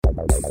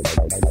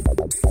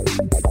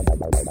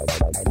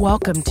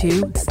Welcome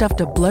to Stuff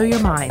to Blow Your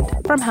Mind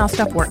from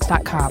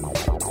HowStuffWorks.com.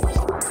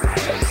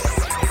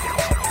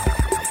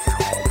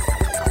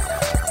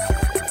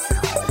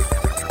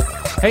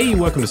 Hey,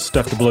 welcome to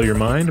Stuff to Blow Your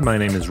Mind. My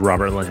name is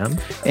Robert Lamb.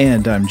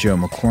 And I'm Joe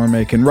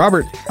McCormick. And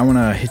Robert, I want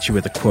to hit you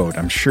with a quote.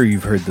 I'm sure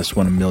you've heard this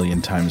one a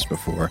million times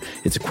before.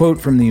 It's a quote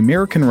from the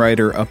American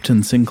writer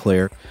Upton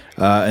Sinclair.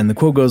 And the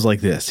quote goes like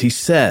this. He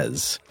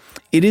says,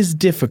 "It is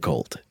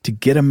difficult to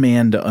get a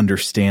man to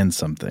understand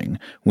something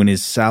when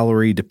his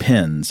salary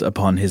depends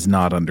upon his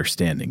not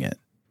understanding it."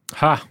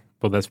 Ha!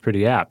 Well, that's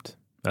pretty apt.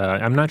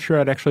 I'm not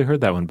sure I'd actually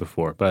heard that one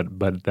before, but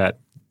that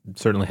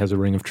certainly has a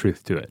ring of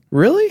truth to it.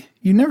 Really?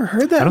 You never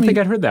heard that? I don't think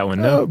I'd heard that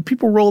one, no.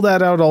 People roll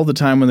that out all the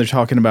time when they're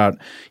talking about,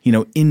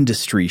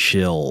 industry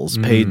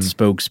shills, paid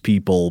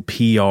spokespeople,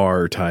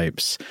 PR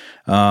types.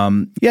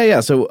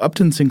 So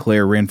Upton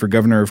Sinclair ran for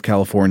governor of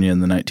California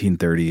in the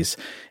 1930s,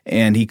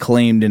 and he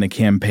claimed in a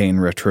campaign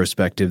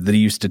retrospective that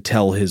he used to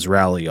tell his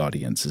rally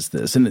audiences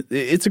this. And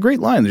it's a great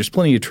line. There's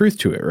plenty of truth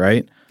to it,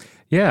 right?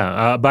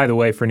 Yeah. By the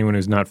way, for anyone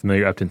who's not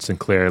familiar, Upton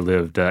Sinclair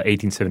lived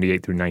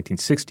 1878 through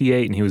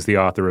 1968, and he was the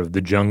author of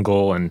The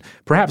Jungle, and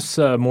perhaps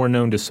more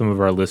known to some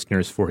of our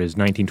listeners for his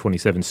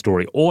 1927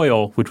 story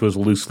Oil, which was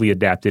loosely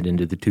adapted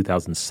into the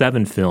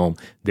 2007 film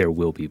There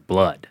Will Be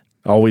Blood.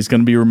 Always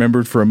going to be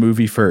remembered for a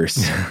movie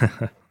first.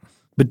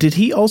 But did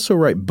he also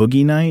write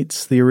Boogie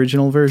Nights, the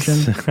original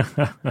version?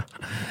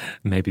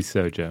 Maybe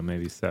so, Joe,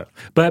 maybe so.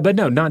 But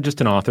no, not just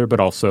an author, but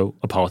also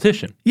a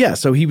politician. Yeah,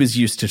 so he was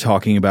used to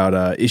talking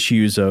about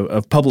issues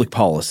of public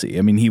policy.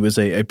 I mean, he was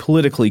a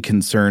politically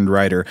concerned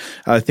writer.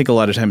 I think a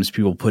lot of times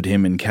people put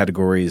him in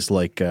categories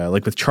like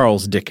with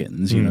Charles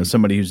Dickens,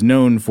 somebody who's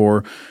known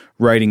for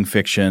writing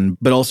fiction,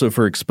 but also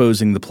for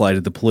exposing the plight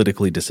of the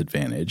politically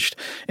disadvantaged.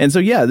 And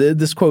so,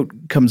 this quote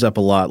comes up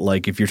a lot,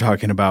 like if you're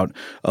talking about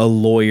a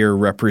lawyer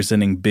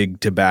representing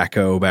big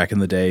tobacco back in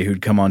the day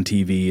who'd come on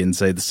TV and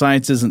say, the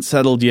science isn't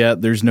settled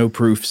yet, there's no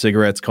proof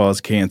cigarettes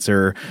cause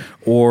cancer,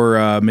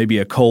 or maybe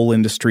a coal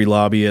industry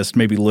lobbyist,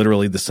 maybe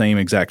literally the same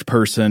exact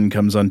person,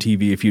 comes on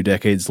TV a few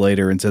decades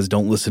later and says,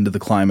 don't listen to the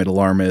climate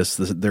alarmists,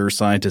 there are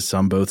scientists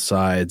on both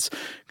sides,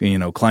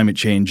 climate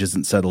change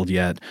isn't settled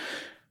yet.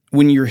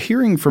 When you're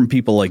hearing from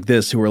people like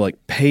this who are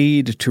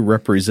paid to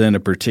represent a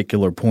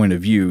particular point of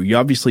view, you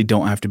obviously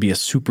don't have to be a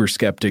super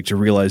skeptic to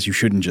realize you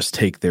shouldn't just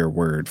take their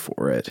word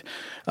for it.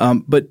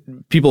 But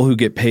people who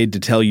get paid to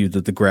tell you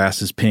that the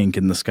grass is pink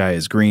and the sky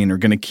is green are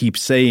going to keep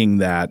saying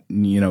that.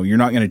 You're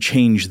not going to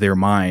change their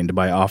mind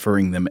by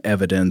offering them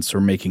evidence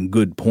or making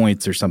good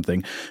points or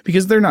something,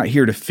 because they're not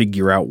here to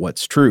figure out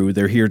what's true.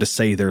 They're here to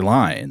say their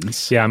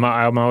lines. Yeah,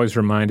 I'm always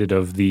reminded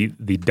of the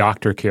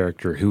doctor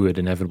character who would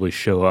inevitably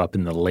show up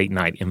in the late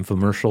night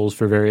infomercials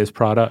for various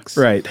products.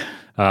 Right.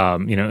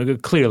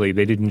 Clearly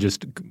they didn't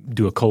just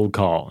do a cold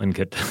call and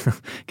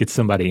get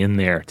somebody in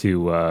there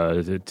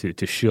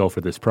to shill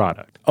for this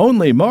product.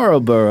 Only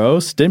Marlboro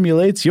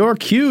stimulates your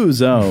Q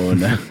zone.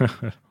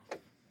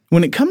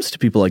 When it comes to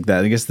people like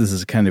that, I guess this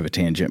is kind of a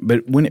tangent,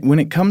 but when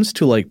it comes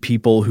to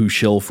people who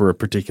shill for a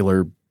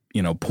particular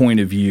point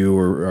of view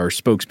or are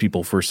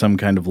spokespeople for some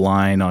kind of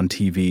line on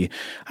TV,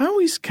 I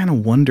always kind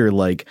of wonder,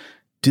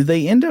 do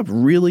they end up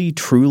really,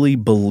 truly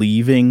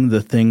believing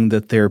the thing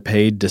that they're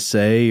paid to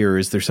say, or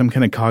is there some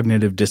kind of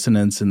cognitive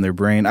dissonance in their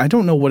brain? I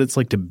don't know what it's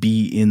like to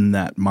be in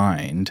that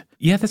mind.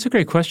 Yeah, that's a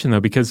great question, though,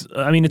 because,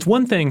 it's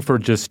one thing for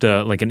just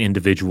an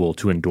individual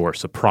to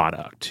endorse a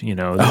product,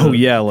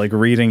 like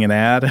reading an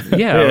ad?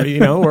 Yeah,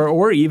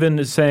 or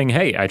even saying,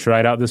 hey, I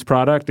tried out this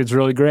product. It's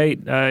really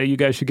great. You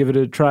guys should give it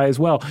a try as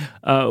well,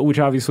 which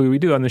obviously we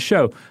do on the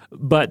show.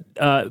 But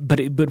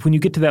when you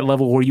get to that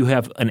level where you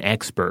have an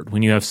expert,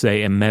 when you have,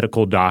 say, a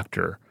medical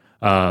doctor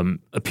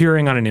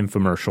appearing on an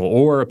infomercial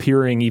or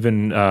appearing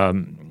even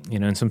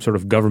in some sort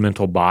of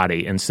governmental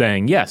body and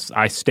saying, yes,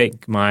 I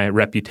stake my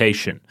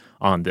reputation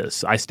on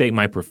this. I stake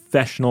my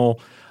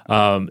professional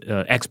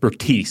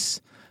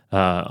expertise.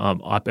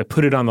 I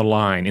put it on the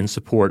line in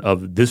support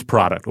of this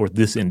product or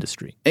this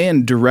industry.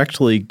 And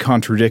directly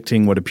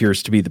contradicting what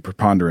appears to be the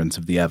preponderance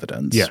of the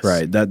evidence. Yes.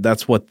 Right?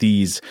 That's what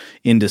these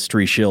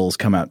industry shills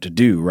come out to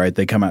do, right?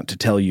 They come out to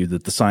tell you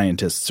that the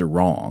scientists are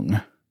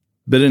wrong.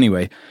 But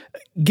anyway,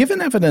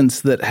 given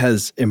evidence that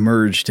has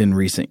emerged in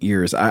recent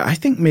years, I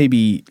think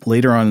maybe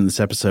later on in this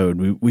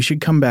episode, we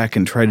should come back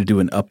and try to do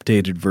an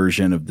updated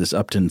version of this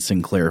Upton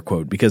Sinclair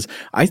quote, because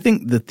I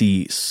think that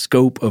the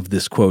scope of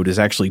this quote is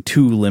actually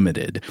too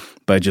limited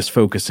by just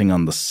focusing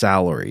on the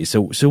salary.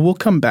 So we'll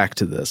come back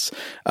to this.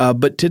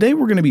 But today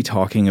we're going to be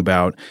talking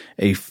about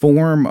a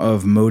form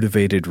of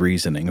motivated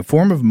reasoning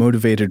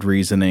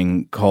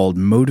called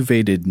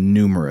motivated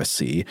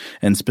numeracy,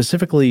 and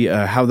specifically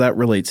how that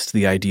relates to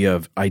the idea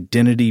of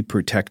identity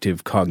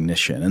protective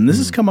cognition. And this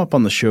has come up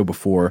on the show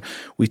before.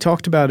 We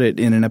talked about it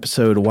in an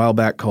episode a while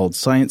back called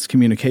Science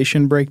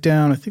Communication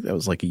Breakdown. I think that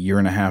was like a year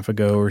and a half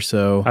ago or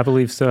so. I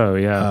believe so,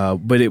 yeah.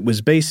 But it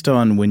was based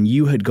on when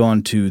you had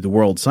gone to the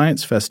World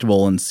Science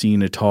Festival and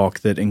seen a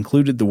talk that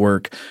included the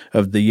work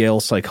of the Yale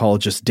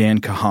psychologist Dan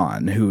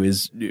Kahan,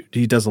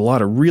 he does a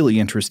lot of really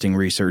interesting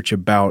research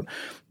about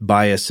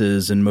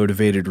biases and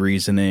motivated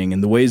reasoning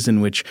and the ways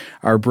in which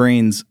our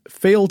brains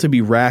fail to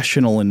be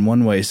rational in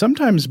one way,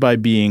 sometimes by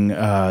being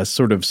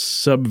sort of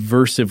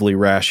subversively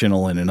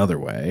rational in another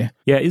way.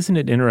 Yeah, isn't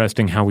it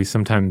interesting how we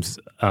sometimes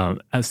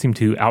seem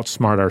to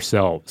outsmart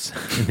ourselves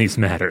in these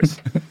matters?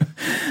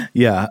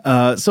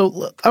 Yeah.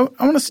 So I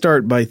want to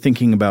start by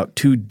thinking about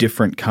two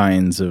different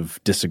kinds of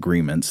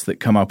disagreements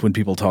that come up when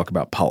people talk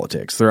about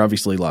politics. There are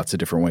obviously lots of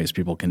different ways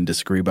people can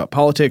disagree about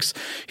politics.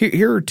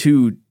 Here are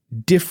two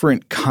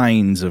different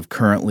kinds of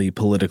currently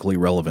politically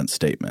relevant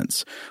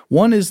statements.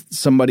 One is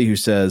somebody who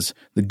says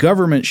the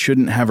government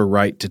shouldn't have a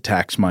right to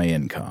tax my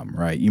income,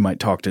 right? You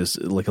might talk to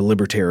like a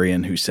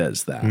libertarian who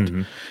says that.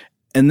 Mm-hmm.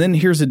 And then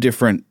here's a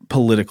different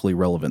politically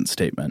relevant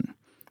statement.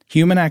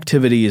 Human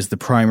activity is the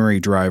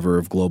primary driver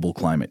of global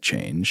climate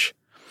change.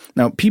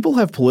 Now, people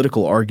have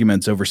political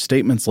arguments over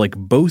statements like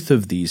both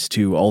of these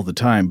two all the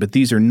time, but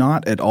these are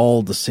not at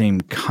all the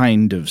same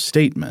kind of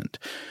statement.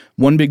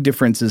 One big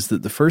difference is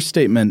that the first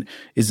statement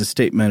is a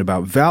statement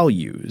about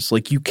values.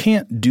 Like, you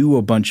can't do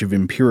a bunch of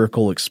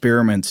empirical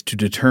experiments to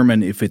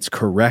determine if it's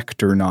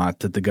correct or not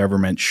that the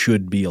government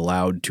should be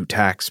allowed to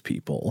tax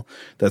people.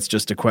 That's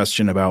just a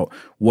question about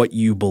what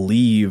you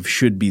believe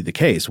should be the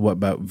case, what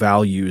about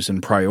values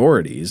and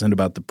priorities, and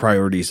about the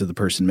priorities of the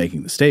person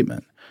making the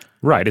statement.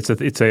 Right. It's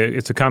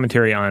a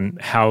commentary on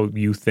how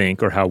you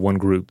think, or how one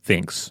group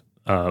thinks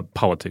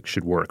politics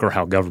should work, or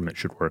how government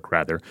should work,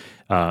 rather.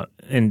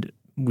 And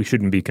we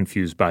shouldn't be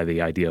confused by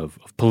the idea of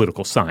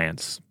political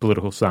science.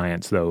 Political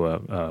science, though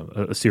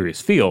a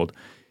serious field,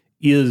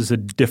 is a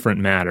different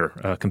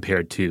matter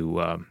compared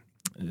to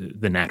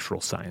the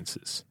natural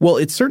sciences. Well,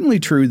 it's certainly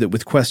true that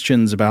with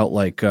questions about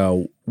like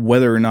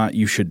whether or not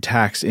you should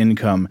tax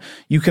income,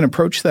 you can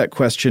approach that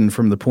question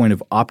from the point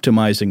of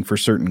optimizing for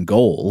certain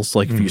goals.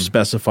 Like if you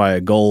specify a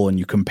goal and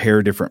you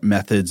compare different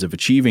methods of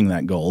achieving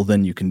that goal,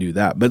 then you can do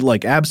that. But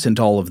like absent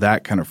all of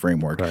that kind of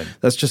framework, right,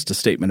 that's just a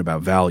statement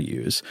about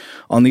values.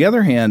 On the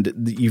other hand,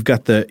 you've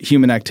got the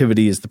human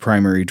activity is the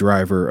primary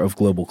driver of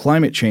global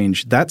climate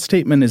change. That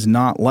statement is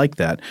not like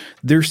that.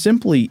 There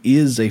simply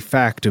is a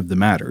fact of the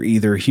matter.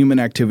 Either human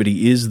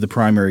activity is the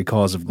primary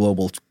cause of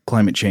global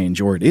climate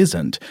change or it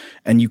isn't.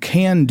 And you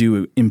can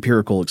do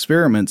empirical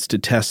experiments to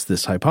test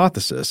this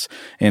hypothesis.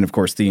 And of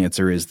course, the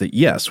answer is that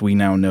yes, we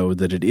now know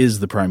that it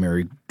is the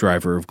primary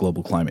driver of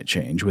global climate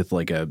change with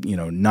like a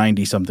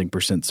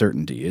 90-something%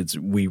 certainty.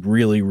 We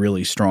really,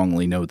 really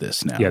strongly know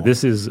this now. Yeah,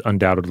 this is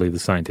undoubtedly the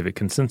scientific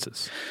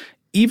consensus.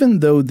 Even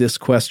though this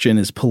question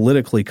is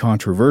politically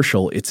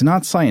controversial, it's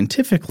not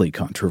scientifically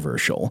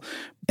controversial.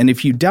 And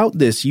if you doubt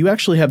this, you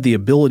actually have the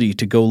ability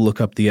to go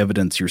look up the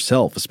evidence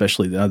yourself,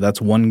 especially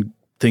that's one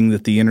thing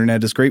that the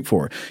internet is great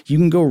for. You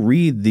can go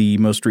read the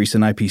most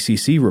recent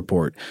IPCC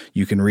report.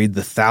 You can read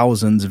the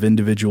thousands of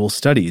individual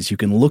studies. You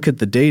can look at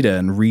the data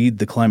and read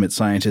the climate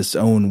scientists'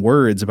 own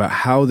words about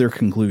how their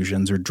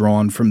conclusions are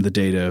drawn from the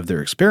data of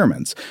their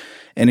experiments.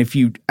 And if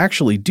you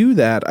actually do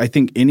that, I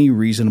think any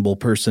reasonable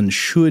person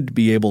should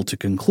be able to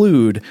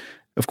conclude,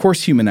 of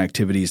course, human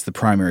activity is the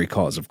primary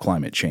cause of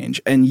climate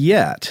change. And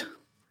yet,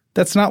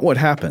 that's not what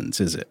happens,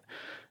 is it?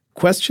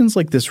 Questions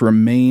like this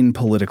remain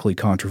politically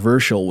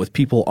controversial, with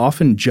people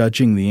often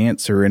judging the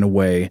answer in a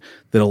way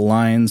that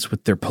aligns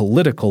with their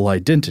political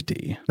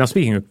identity. Now,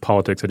 speaking of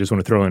politics, I just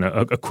want to throw in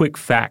a quick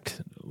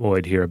fact,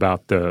 Lloyd, here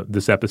about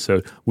this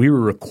episode. We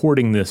were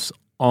recording this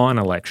on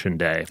Election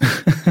Day.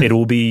 It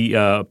will be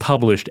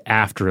published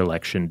after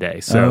Election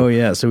Day.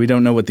 So, so we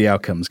don't know what the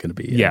outcome is going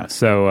to be. Yeah,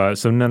 so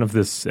none of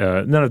this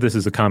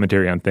is a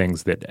commentary on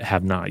things that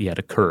have not yet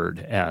occurred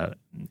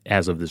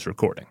as of this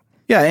recording.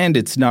 Yeah, and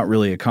it's not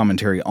really a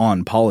commentary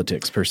on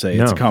politics per se.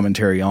 It's a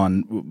commentary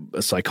on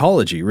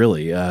psychology,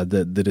 really,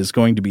 that is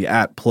going to be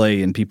at play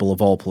in people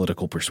of all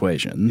political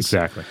persuasions.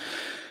 Exactly.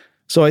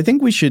 So I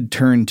think we should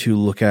turn to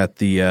look at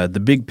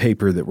the big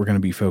paper that we're going to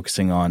be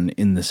focusing on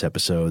in this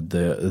episode.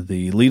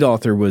 The lead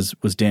author was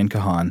Dan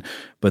Kahan,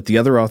 but the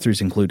other authors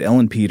include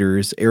Ellen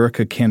Peters,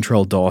 Erica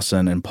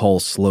Cantrell-Dawson, and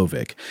Paul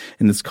Slovic.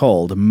 And it's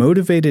called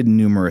Motivated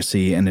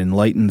Numeracy and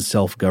Enlightened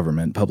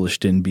Self-Government,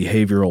 published in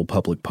Behavioral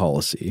Public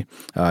Policy.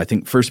 I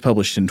think first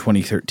published in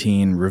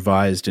 2013,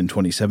 revised in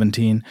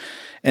 2017.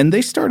 And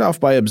they start off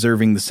by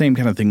observing the same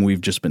kind of thing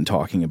we've just been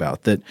talking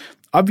about, that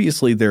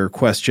obviously there are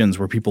questions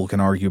where people can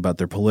argue about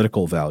their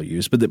political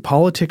values, but that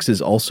politics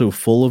is also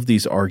full of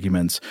these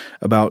arguments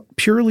about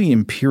purely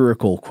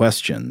empirical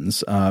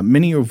questions,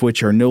 many of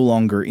which are no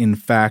longer in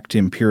fact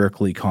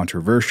empirically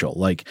controversial.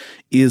 Like,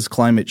 is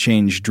climate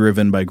change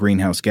driven by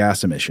greenhouse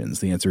gas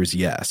emissions? The answer is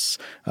yes,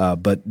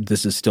 but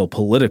this is still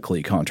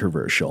politically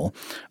controversial.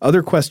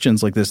 Other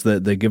questions like this,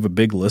 that they give a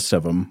big list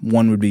of them.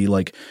 One would be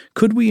like,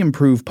 could we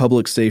improve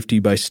public safety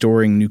by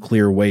storing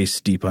nuclear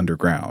waste deep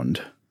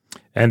underground?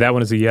 And that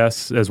one is a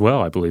yes as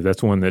well, I believe.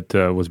 That's one that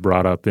was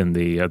brought up in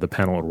the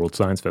panel at World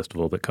Science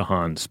Festival that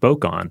Kahan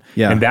spoke on.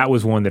 Yeah. And that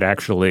was one that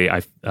actually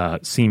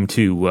seemed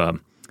to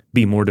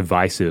be more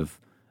divisive.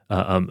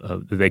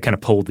 They kind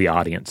of polled the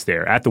audience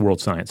there at the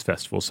World Science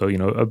Festival. So,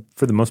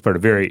 for the most part, a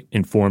very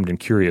informed and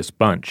curious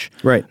bunch.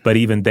 Right. But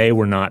even they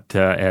were not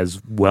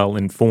as well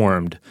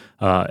informed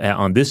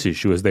on this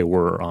issue as they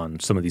were on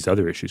some of these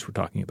other issues we're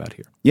talking about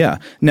here. Yeah.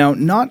 Now,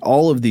 not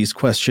all of these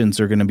questions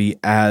are going to be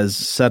as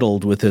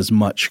settled with as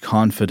much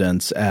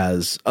confidence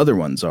as other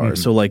ones are.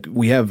 So,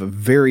 we have a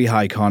very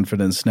high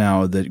confidence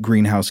now that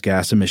greenhouse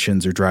gas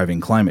emissions are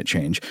driving climate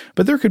change.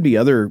 But there could be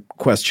other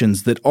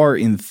questions that are,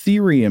 in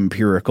theory,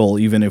 empirical,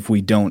 even if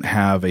we don't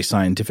have a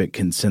scientific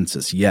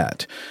consensus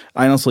yet.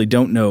 I honestly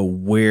don't know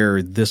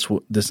where this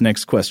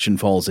next question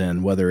falls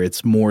in, whether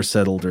it's more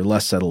settled or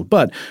less settled.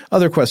 But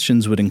other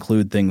questions would include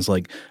things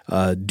like,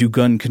 do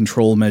gun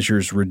control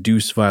measures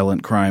reduce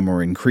violent crime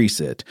or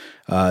increase it?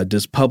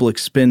 Does public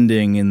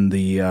spending in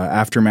the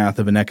aftermath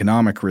of an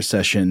economic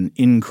recession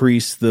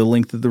increase the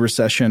length of the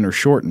recession or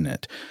shorten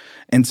it?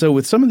 And so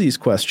with some of these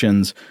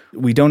questions,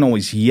 we don't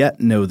always yet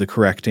know the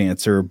correct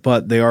answer,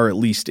 but they are at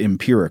least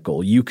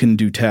empirical. You can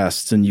do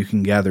tests and you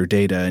can gather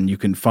data and you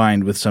can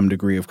find with some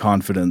degree of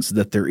confidence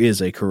that there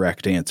is a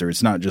correct answer.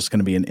 It's not just going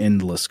to be an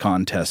endless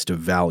contest of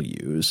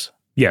values.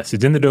 Yes,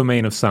 it's in the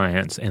domain of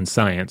science, and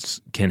science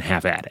can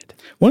have at it.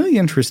 One of the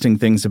interesting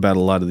things about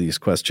a lot of these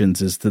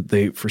questions is that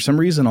they, for some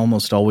reason,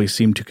 almost always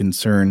seem to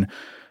concern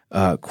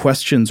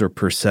questions or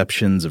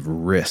perceptions of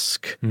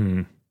risk.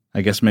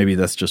 I guess maybe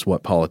that's just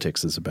what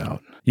politics is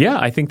about. Yeah,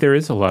 I think there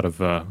is a lot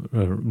of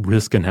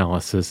risk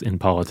analysis in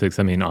politics.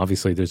 I mean,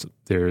 obviously,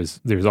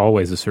 there's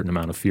always a certain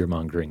amount of fear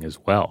mongering as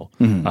well.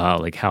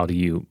 Like how do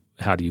you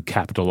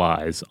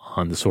capitalize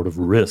on the sort of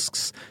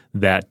risks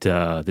that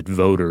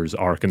voters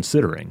are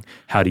considering?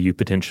 How do you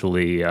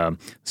potentially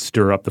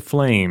stir up the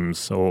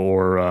flames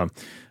or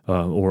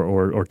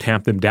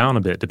tamp them down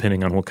a bit,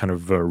 depending on what kind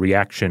of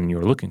reaction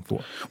you're looking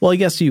for? Well, I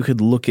guess you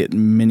could look at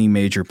many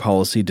major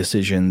policy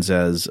decisions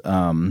as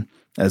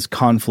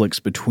conflicts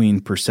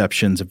between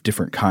perceptions of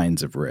different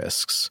kinds of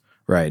risks.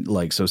 Right.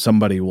 So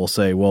somebody will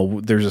say, well,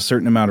 there's a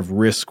certain amount of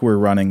risk we're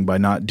running by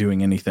not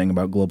doing anything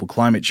about global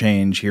climate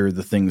change. Here are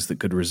the things that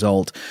could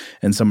result.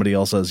 And somebody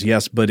else says,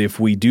 yes, but if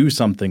we do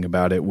something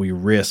about it, we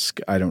risk,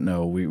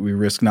 we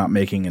risk not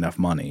making enough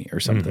money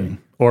or something.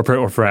 Or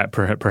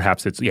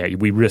perhaps it's,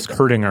 we risk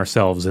hurting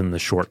ourselves in the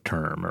short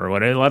term. Or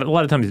what a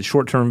lot of times it's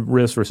short-term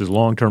risk versus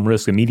long-term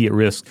risk, immediate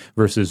risk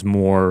versus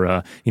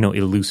more,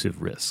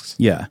 elusive risks.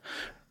 Yeah.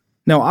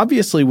 Now,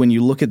 obviously, when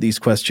you look at these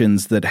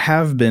questions that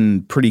have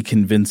been pretty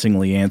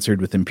convincingly answered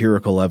with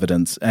empirical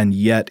evidence, and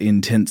yet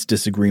intense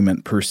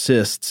disagreement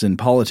persists in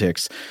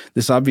politics,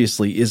 this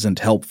obviously isn't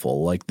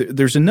helpful.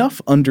 There's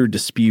enough under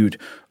dispute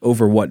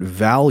over what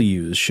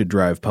values should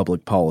drive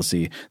public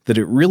policy that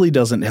it really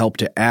doesn't help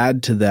to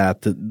add to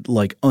that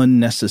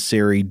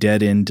unnecessary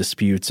dead-end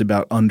disputes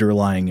about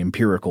underlying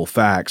empirical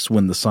facts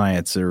when the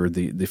science or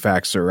the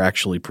facts are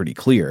actually pretty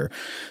clear.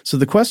 So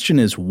the question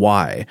is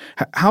why?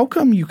 How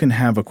come you can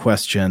have a question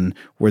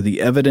where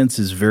the evidence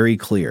is very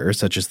clear,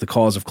 such as the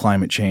cause of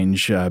climate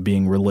change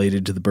being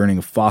related to the burning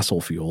of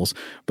fossil fuels,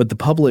 but the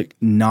public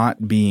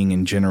not being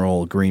in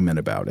general agreement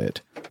about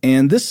it?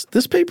 And this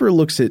paper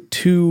looks at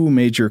two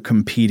major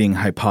competing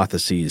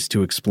hypotheses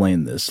to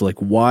explain this, like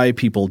why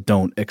people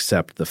don't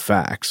accept the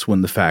facts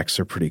when the facts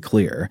are pretty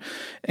clear.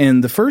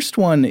 And the first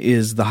one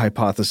is the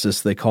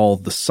hypothesis they call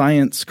the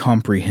science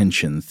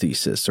comprehension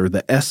thesis, or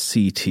the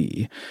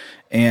SCT.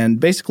 And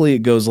basically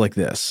it goes like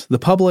this. The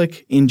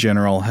public, in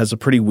general, has a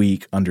pretty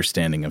weak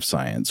understanding of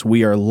science.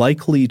 We are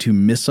likely to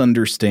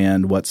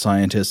misunderstand what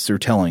scientists are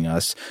telling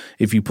us.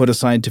 If you put a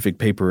scientific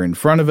paper in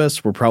front of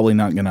us, we're probably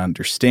not going to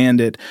understand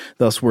it.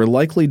 Thus, we're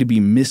likely to be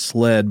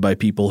misled by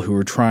people who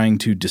are trying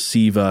to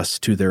deceive us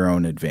to their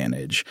own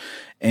advantage.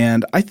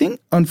 And I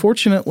think,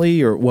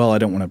 unfortunately, I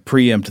don't want to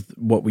preempt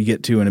what we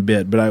get to in a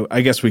bit, but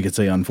I guess we could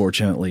say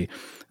unfortunately,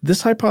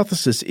 this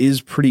hypothesis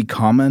is pretty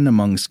common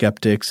among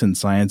skeptics and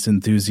science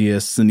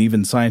enthusiasts and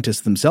even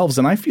scientists themselves,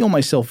 and I feel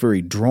myself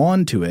very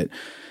drawn to it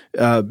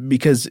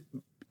because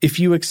if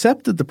you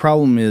accept that the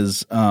problem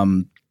is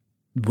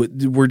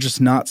we're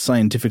just not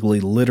scientifically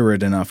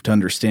literate enough to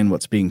understand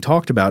what's being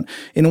talked about,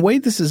 in a way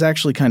this is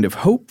actually kind of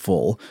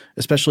hopeful,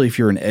 especially if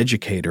you're an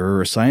educator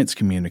or a science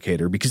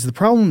communicator, because the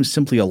problem is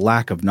simply a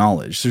lack of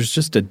knowledge. There's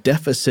just a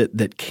deficit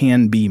that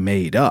can be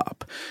made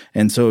up.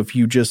 And so if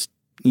you just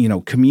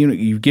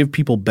you give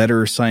people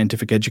better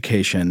scientific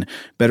education,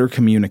 better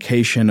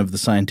communication of the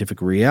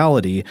scientific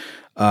reality.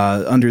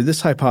 Under this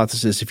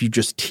hypothesis, if you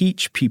just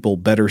teach people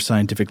better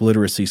scientific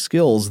literacy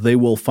skills, they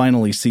will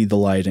finally see the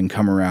light and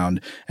come around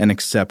and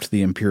accept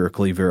the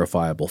empirically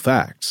verifiable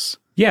facts.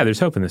 Yeah, there's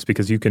hope in this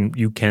because you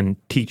can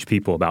teach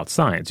people about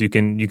science. You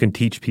can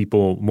teach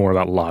people more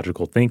about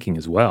logical thinking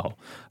as well.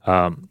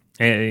 And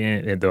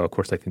though, of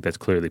course, I think that's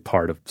clearly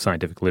part of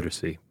scientific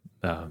literacy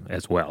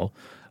as well.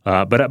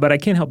 But I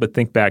can't help but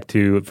think back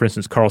to, for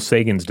instance, Carl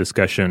Sagan's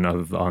discussion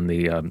on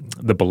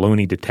the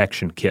baloney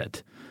detection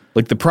kit.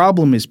 Like the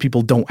problem is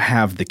people don't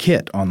have the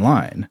kit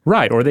online.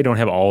 Right, or they don't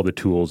have all the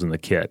tools in the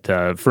kit.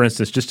 For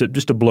instance, just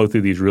to blow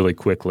through these really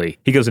quickly,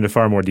 he goes into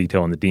far more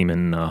detail in the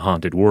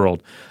demon-haunted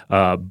world.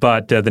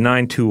 But the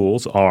 9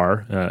 tools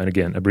are, and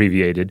again,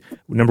 abbreviated.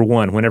 Number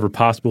 1, whenever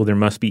possible, there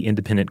must be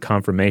independent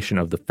confirmation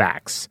of the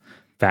facts.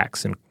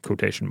 Facts in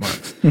quotation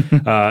marks.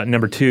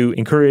 Number 2,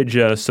 encourage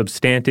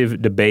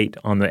substantive debate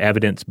on the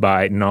evidence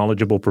by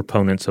knowledgeable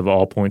proponents of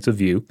all points of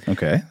view.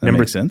 Okay, that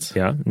makes sense.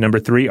 Yeah. Number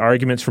 3,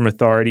 arguments from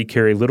authority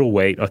carry little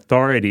weight.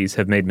 Authorities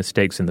have made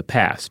mistakes in the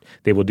past.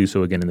 They will do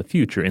so again in the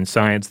future. In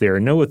science, there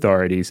are no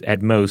authorities.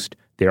 At most,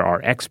 there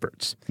are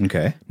experts.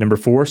 Okay. Number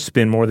 4,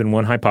 spin more than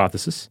one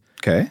hypothesis.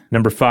 Okay.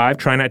 Number 5,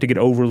 try not to get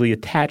overly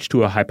attached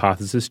to a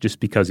hypothesis just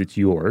because it's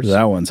yours.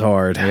 That one's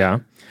hard. Yeah.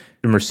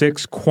 Number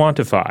 6,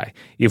 quantify.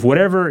 If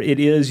whatever it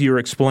is you're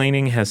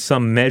explaining has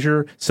some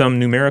measure, some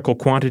numerical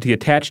quantity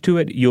attached to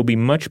it, you'll be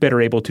much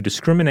better able to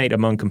discriminate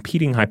among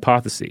competing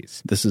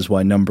hypotheses. This is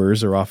why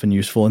numbers are often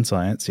useful in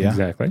science, yeah.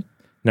 Exactly.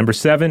 Number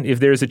 7, if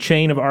there's a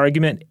chain of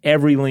argument,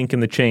 every link in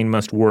the chain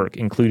must work,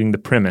 including the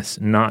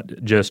premise, not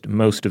just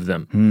most of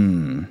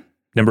them.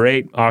 Number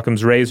 8,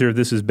 Occam's razor.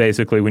 This is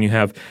basically when you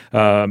have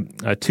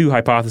 2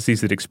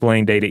 hypotheses that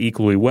explain data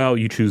equally well,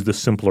 you choose the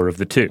simpler of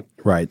the 2.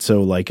 Right.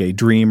 So like a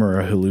dream or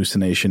a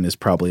hallucination is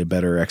probably a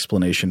better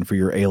explanation for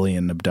your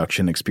alien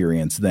abduction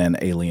experience than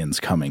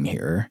aliens coming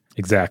here.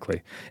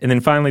 Exactly. And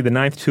then finally, the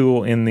 9th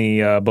tool in the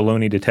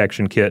baloney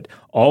detection kit,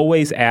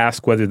 always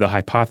ask whether the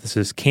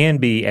hypothesis can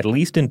be, at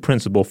least in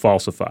principle,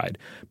 falsified.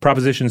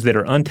 Propositions that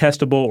are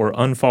untestable or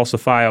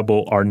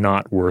unfalsifiable are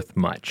not worth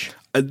much.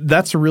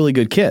 That's a really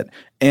good kit.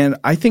 And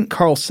I think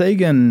Carl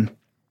Sagan,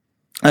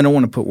 I don't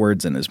want to put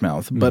words in his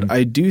mouth, but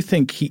I do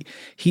think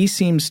he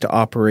seems to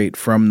operate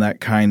from that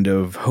kind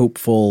of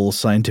hopeful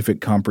scientific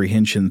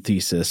comprehension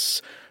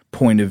thesis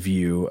point of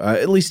view,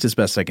 at least as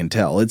best I can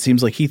tell. It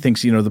seems like he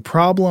thinks, the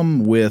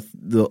problem with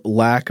the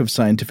lack of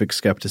scientific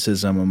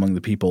skepticism among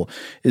the people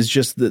is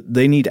just that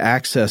they need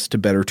access to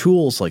better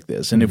tools like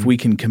this. And if we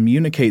can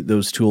communicate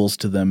those tools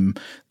to them,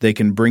 they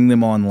can bring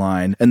them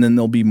online, and then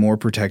they'll be more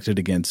protected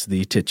against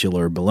the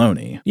titular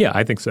baloney. Yeah,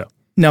 I think so.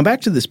 Now,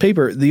 back to this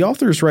paper, the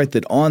authors write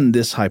that on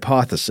this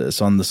hypothesis,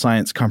 on the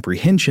science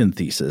comprehension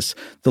thesis,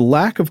 the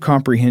lack of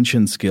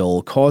comprehension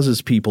skill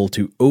causes people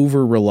to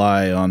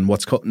over-rely on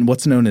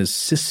what's known as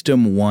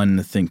System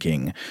 1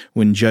 thinking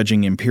when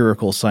judging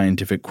empirical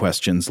scientific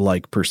questions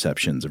like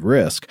perceptions of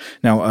risk.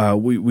 Now,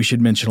 we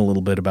should mention a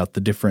little bit about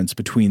the difference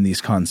between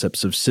these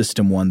concepts of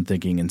System 1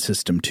 thinking and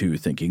System 2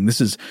 thinking. This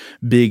is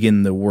big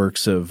in the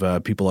works of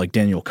people like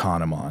Daniel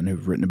Kahneman,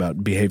 who've written about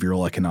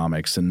behavioral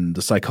economics and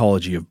the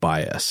psychology of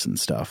bias and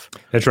stuff.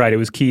 That's right. It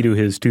was key to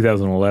his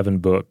 2011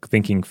 book,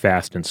 Thinking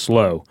Fast and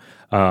Slow.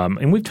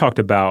 And we've talked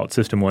about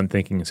System 1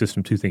 thinking and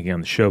System 2 thinking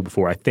on the show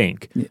before, I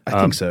think. I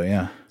think so,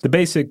 yeah. The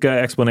basic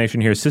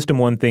explanation here is System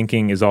 1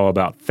 thinking is all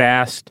about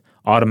fast,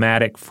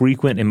 automatic,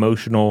 frequent,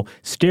 emotional,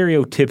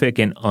 stereotypic,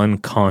 and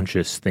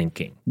unconscious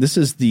thinking. This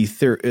is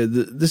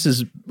this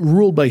is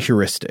ruled by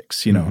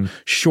heuristics,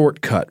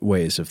 shortcut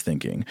ways of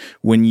thinking.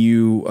 When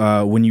you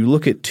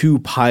look at 2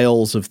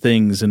 piles of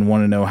things and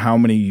want to know how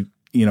many,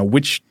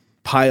 which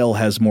pile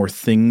has more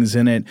things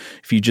in it.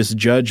 If you just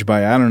judge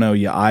by,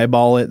 you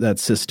eyeball it,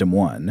 that's System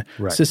 1.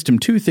 Right. System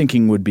 2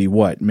 thinking would be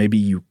what? Maybe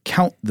you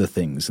count the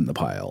things in the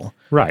pile.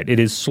 Right. It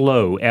is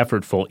slow,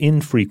 effortful,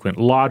 infrequent,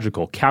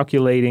 logical,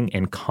 calculating,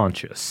 and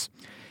conscious.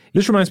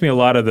 This reminds me a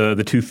lot of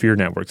the 2 fear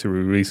networks that we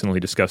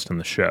recently discussed on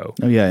the show.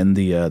 Oh, yeah, in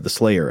the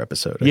Slayer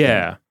episode. I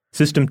think.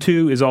 System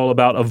 2 is all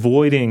about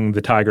avoiding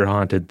the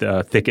tiger-haunted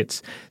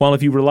thickets. While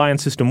if you rely on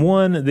System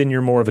 1, then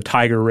you're more of a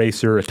tiger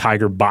racer, a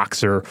tiger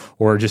boxer,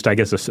 or just, I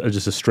guess,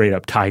 just a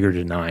straight-up tiger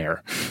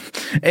denier.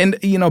 And,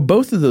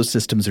 both of those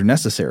systems are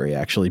necessary,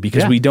 actually,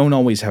 because we don't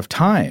always have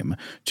time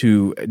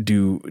to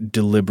do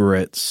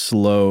deliberate,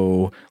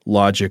 slow,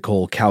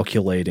 logical,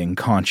 calculating,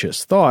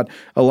 conscious thought.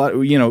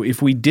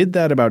 If we did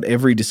that about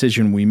every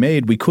decision we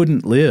made, we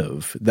couldn't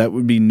live. That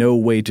would be no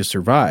way to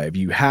survive.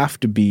 You have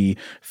to be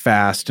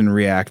fast and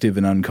reactive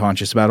and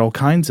unconscious about all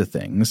kinds of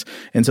things.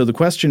 And so the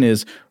question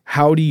is,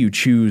 how do you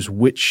choose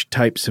which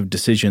types of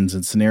decisions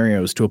and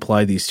scenarios to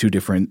apply these 2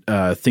 different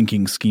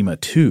thinking schema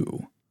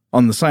to?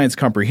 On the science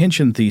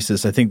comprehension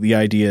thesis, I think the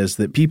idea is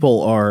that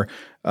people are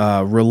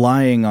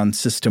relying on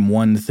System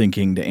 1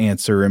 thinking to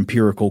answer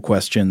empirical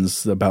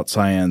questions about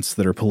science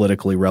that are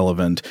politically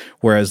relevant,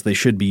 whereas they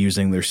should be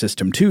using their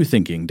System 2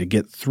 thinking to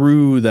get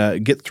through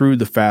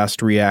the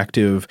fast,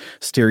 reactive,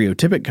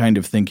 stereotypic kind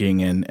of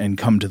thinking and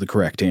come to the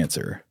correct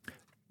answer.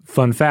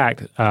 Fun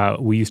fact,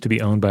 we used to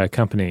be owned by a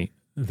company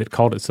that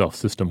called itself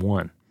System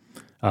 1,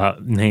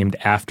 named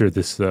after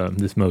this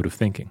mode of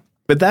thinking.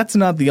 But that's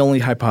not the only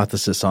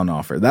hypothesis on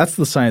offer. That's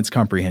the science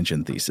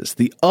comprehension thesis.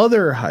 The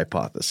other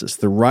hypothesis,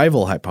 the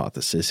rival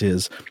hypothesis,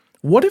 is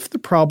what if the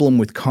problem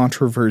with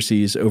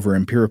controversies over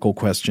empirical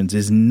questions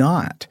is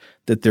not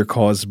that they're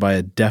caused by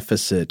a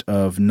deficit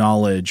of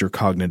knowledge or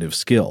cognitive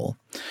skill?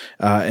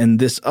 And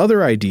this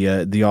other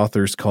idea, the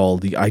authors call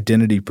the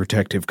identity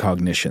protective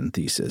cognition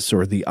thesis,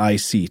 or the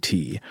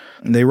ICT.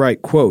 And they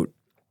write, quote,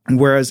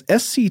 Whereas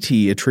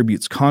SCT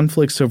attributes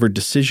conflicts over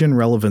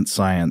decision-relevant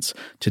science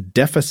to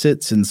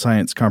deficits in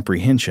science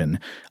comprehension,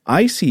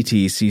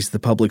 ICT sees the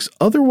public's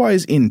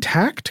otherwise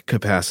intact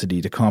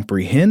capacity to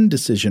comprehend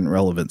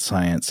decision-relevant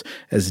science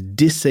as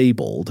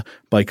disabled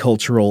by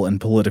cultural and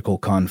political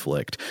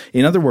conflict.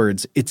 In other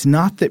words, it's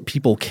not that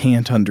people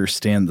can't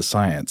understand the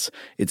science.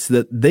 It's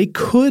that they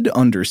could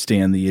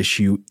understand the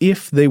issue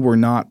if they were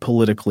not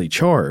politically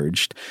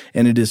charged,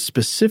 and it is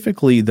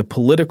specifically the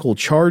political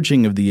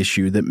charging of the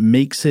issue that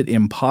makes it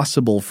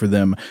impossible for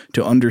them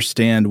to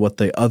understand what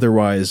they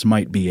otherwise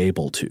might be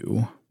able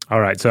to. All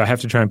right, so I have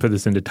to try and put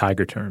this into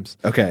tiger terms.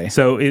 Okay.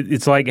 So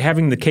it's like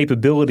having the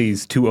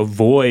capabilities to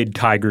avoid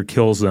tiger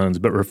kill zones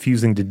but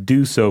refusing to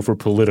do so for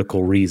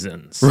political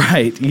reasons.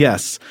 Right,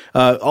 yes.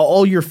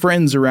 All your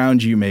friends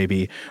around you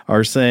maybe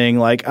are saying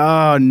like,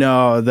 oh,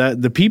 no,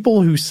 the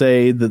people who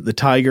say that the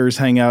tigers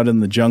hang out in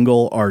the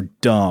jungle are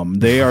dumb.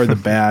 They are the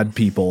bad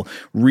people.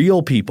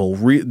 Real people,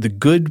 the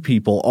good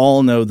people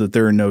all know that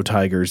there are no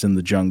tigers in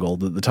the jungle,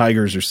 that the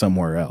tigers are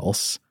somewhere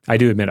else. I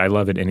do admit I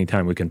love it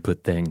anytime we can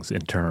put things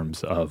in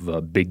terms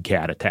of big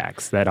cat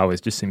attacks. That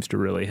always just seems to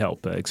really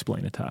help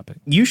explain a topic.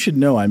 You should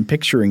know I'm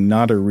picturing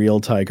not a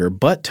real tiger,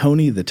 but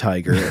Tony the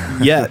tiger,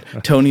 yet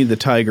Tony the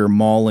tiger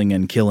mauling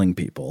and killing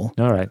people.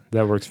 All right,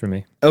 that works for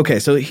me. Okay,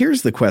 so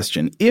here's the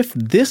question. If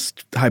this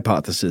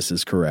hypothesis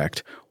is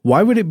correct,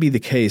 why would it be the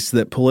case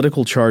that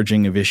political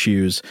charging of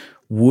issues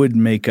would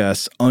make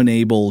us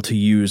unable to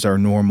use our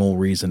normal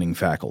reasoning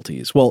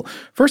faculties? Well,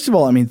 first of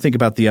all, think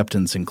about the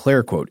Upton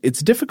Sinclair quote. It's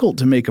difficult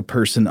to make a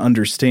person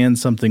understand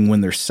something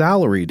when their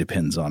salary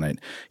depends on it.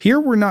 Here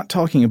we're not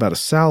talking about a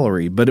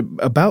salary, but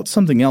about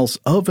something else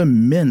of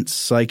immense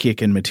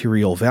psychic and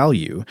material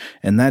value,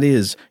 and that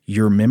is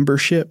your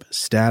membership,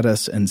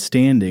 status, and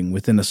standing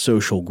within a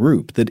social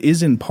group that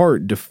is in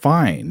part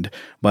defined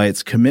by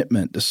its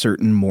commitment to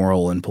certain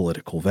moral and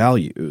political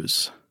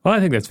values. Well, I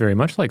think that's very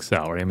much like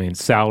salary.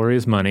 Salary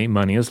is money.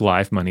 Money is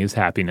life. Money is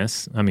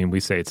happiness.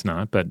 We say it's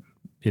not, but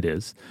it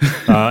is.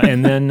 But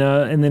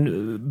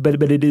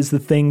it is the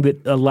thing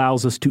that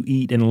allows us to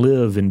eat and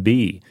live and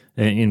be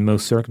in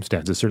most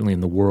circumstances. Certainly in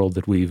the world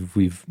that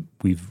we've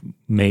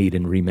made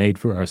and remade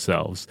for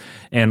ourselves,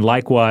 and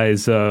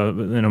likewise,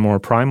 in a more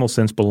primal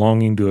sense,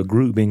 belonging to a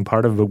group, being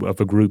part of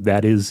a group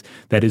that is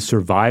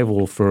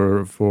survival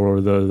for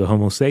the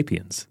Homo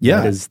sapiens.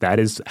 Yeah, that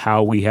is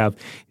how we have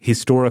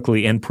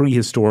historically and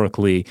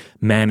prehistorically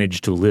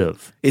managed to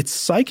live. It's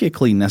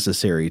psychically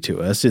necessary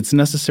to us. It's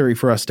necessary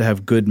for us to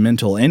have good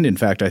mental and, in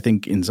fact, I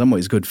think in some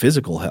ways good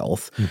physical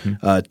health,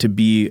 to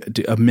be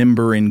a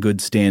member in good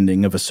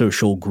standing of a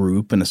social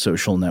group and a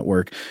social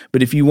network.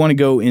 But if you want to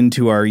go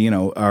into our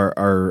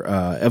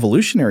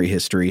evolutionary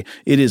history,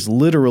 it is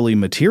literally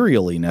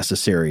materially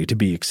necessary to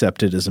be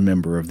accepted as a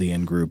member of the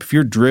in-group. If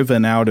you're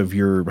driven out of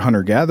your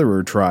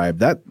hunter-gatherer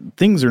tribe,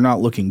 things are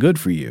not looking good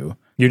for you.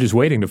 You're just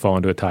waiting to fall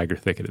into a tiger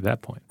thicket at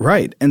that point.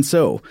 Right. And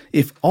so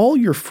if all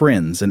your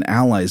friends and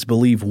allies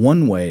believe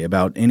one way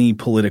about any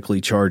politically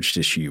charged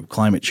issue,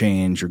 climate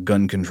change or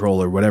gun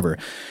control or whatever,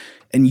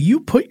 and you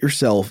put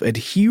yourself at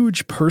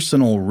huge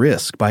personal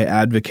risk by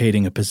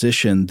advocating a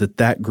position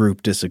that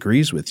group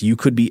disagrees with. You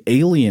could be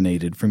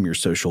alienated from your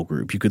social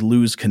group. You could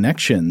lose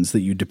connections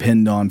that you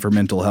depend on for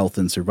mental health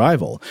and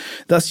survival.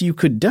 Thus, you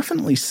could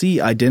definitely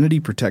see identity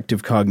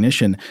protective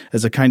cognition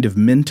as a kind of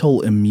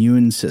mental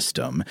immune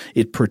system.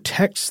 It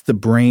protects the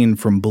brain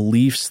from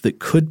beliefs that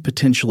could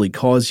potentially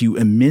cause you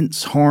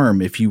immense harm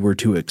if you were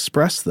to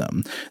express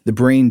them. The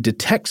brain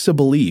detects a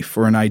belief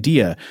or an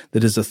idea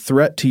that is a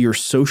threat to your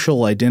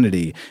social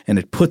identity, and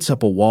it puts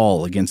up a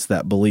wall against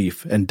that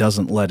belief and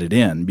doesn't let it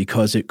in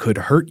because it could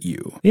hurt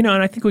you. And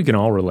I think we can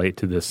all relate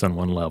to this on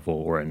one level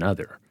or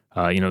another.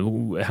 How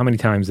many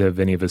times have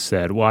any of us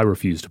said, well, I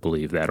refuse to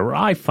believe that, or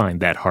I find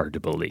that hard to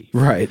believe?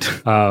 Right.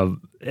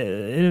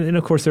 And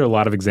of course, there are a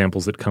lot of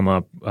examples that come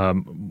up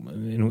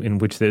in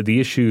which the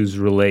issues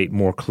relate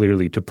more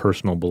clearly to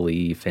personal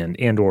belief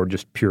and or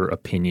just pure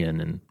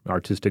opinion and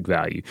artistic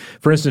value.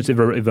 For instance, if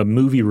a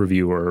movie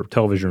reviewer or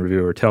television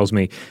reviewer tells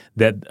me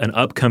that an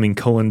upcoming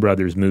Coen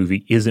Brothers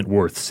movie isn't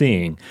worth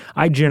seeing,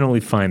 I generally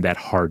find that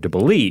hard to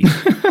believe.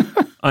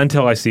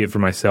 Until I see it for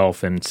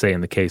myself, and say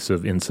in the case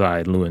of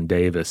Inside Llewyn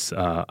Davis,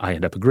 I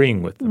end up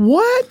agreeing with them.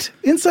 What?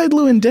 Inside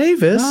Llewyn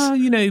Davis?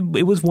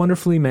 It was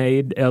wonderfully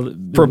made.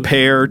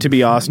 Prepare to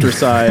be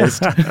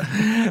ostracized.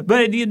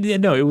 But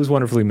it was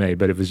wonderfully made,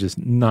 but it was just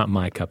not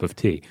my cup of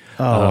tea.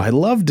 Oh, I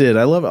loved it.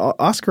 I love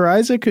Oscar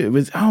Isaac. It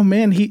was,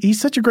 he's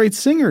such a great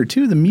singer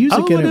too. The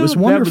music in it was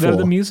wonderful.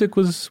 The music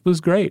was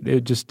great.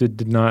 It just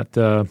did not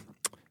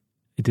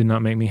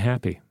make me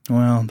happy.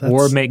 Well,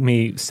 or make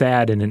me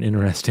sad in an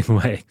interesting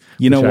way.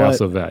 You know what? I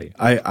also value.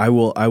 I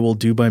will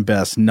do my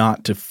best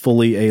not to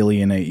fully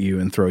alienate you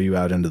and throw you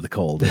out into the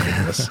cold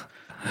over this.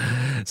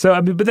 So,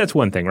 but that's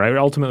one thing, right?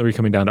 Ultimately, we're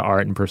coming down to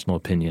art and personal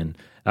opinion,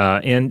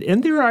 and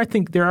I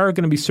think there are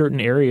going to be certain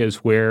areas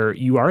where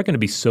you are going to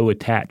be so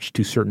attached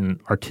to certain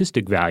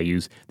artistic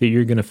values that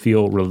you're going to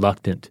feel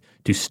reluctant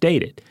to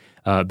state it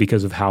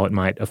because of how it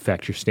might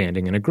affect your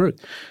standing in a group.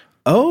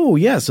 Oh,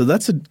 yeah. So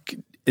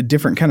a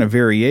different kind of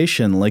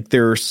variation. Like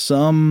there are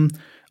some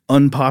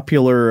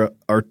unpopular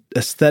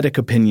aesthetic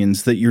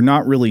opinions that you're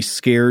not really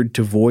scared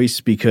to voice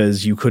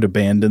because you could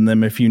abandon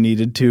them if you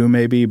needed to,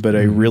 maybe, but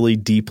a really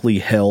deeply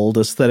held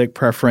aesthetic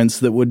preference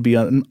that would be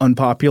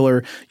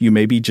unpopular, you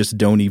maybe just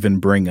don't even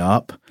bring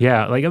up.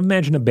 Yeah, like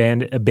imagine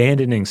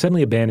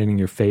suddenly abandoning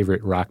your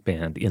favorite rock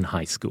band in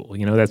high school,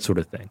 that sort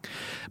of thing.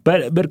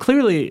 But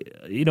clearly,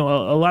 a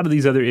lot of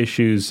these other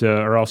issues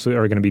are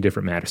going to be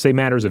different matters. Say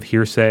matters of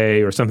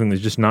hearsay or something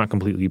that's just not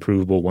completely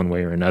provable one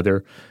way or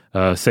another.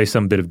 Say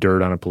some bit of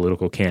dirt on a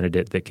political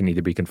candidate that can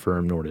neither be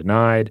confirmed nor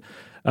denied.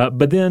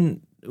 But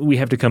then we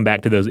have to come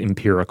back to those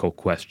empirical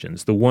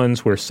questions, the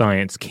ones where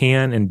science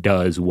can and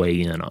does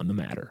weigh in on the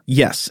matter.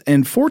 Yes,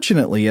 and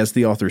fortunately, as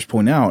the authors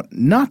point out,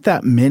 not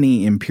that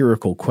many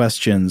empirical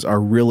questions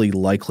are really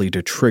likely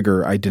to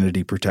trigger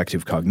identity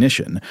protective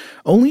cognition.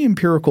 Only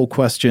empirical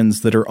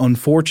questions that are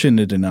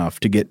unfortunate enough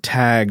to get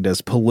tagged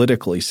as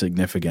politically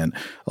significant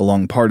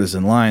along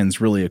partisan lines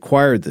really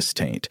acquired this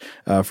taint.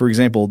 For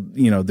example,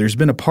 there's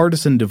been a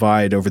partisan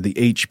divide over the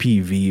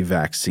HPV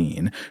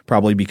vaccine,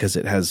 probably because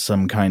it has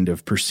some kind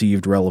of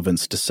perceived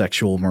relevance to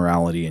sexual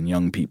morality in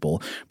young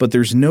people, but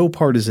there's no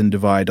partisan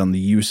divide on the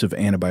use of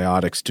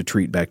antibiotics to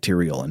treat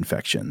bacterial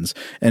infections.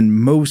 And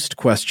most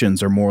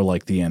questions are more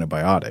like the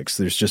antibiotics.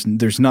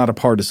 There's not a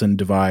partisan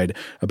divide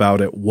about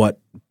at what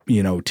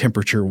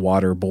temperature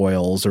water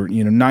boils, or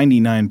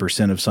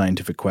 99% of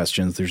scientific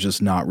questions there's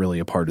just not really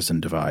a partisan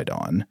divide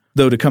on.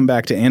 Though to come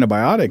back to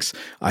antibiotics,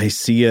 I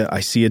see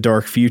a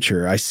dark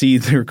future. I see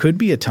there could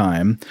be a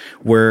time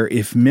where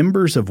if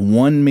members of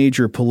one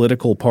major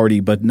political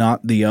party but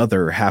not the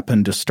other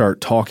happen to start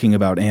talking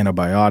about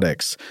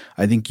antibiotics,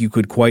 I think you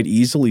could quite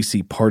easily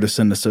see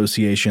partisan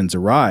associations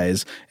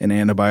arise, and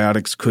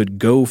antibiotics could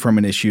go from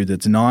an issue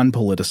that's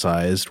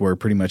non-politicized, where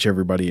pretty much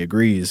everybody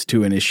agrees,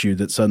 to an issue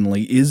that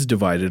suddenly is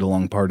divided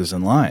along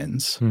partisan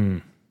lines.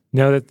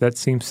 No, that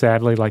seems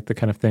sadly like the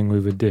kind of thing we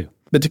would do.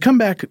 But to come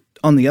back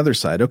on the other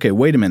side, okay,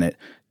 wait a minute.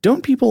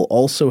 Don't people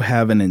also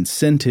have an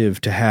incentive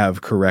to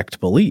have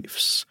correct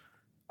beliefs?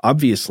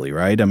 Obviously,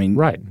 right?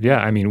 Right.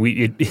 Yeah.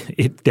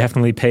 It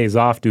definitely pays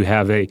off to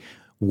have a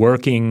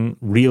working,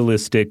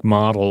 realistic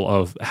model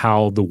of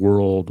how the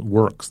world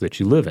works that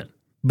you live in.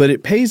 But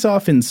it pays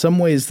off in some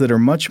ways that are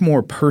much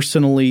more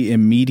personally,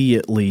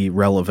 immediately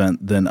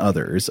relevant than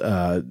others,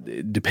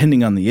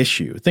 depending on the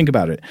issue. Think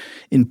about it.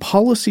 In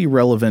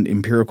policy-relevant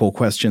empirical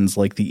questions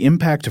like the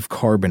impact of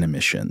carbon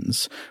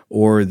emissions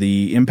or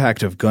the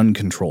impact of gun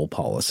control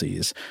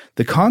policies,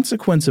 the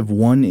consequence of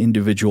one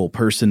individual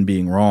person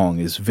being wrong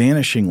is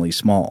vanishingly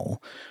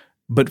small.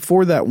 But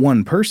for that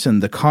one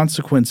person, the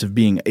consequence of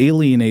being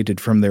alienated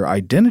from their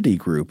identity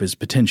group is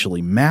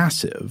potentially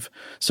massive.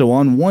 So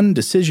on one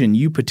decision,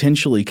 you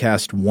potentially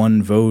cast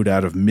one vote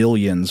out of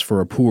millions for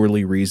a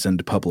poorly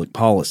reasoned public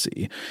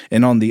policy.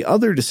 And on the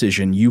other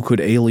decision, you could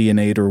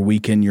alienate or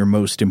weaken your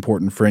most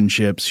important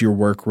friendships, your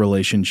work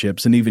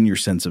relationships, and even your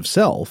sense of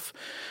self.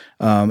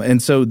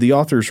 And so the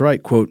authors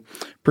write, quote,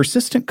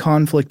 "Persistent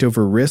conflict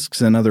over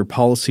risks and other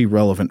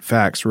policy-relevant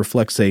facts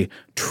reflects a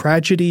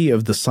tragedy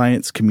of the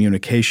science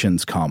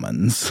communications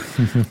commons,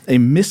 a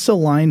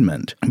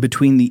misalignment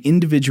between the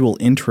individual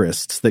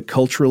interests that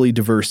culturally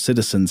diverse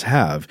citizens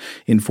have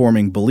in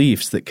forming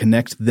beliefs that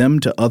connect them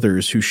to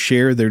others who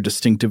share their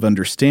distinctive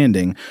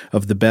understanding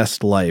of the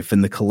best life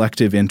and the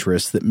collective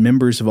interests that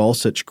members of all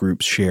such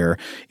groups share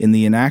in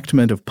the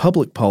enactment of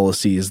public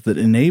policies that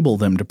enable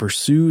them to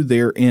pursue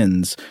their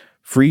ends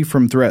free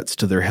from threats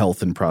to their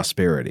health and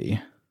prosperity."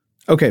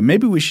 Okay,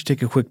 maybe we should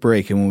take a quick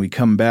break, and when we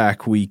come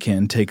back, we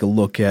can take a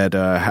look at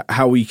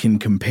how we can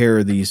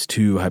compare these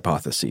two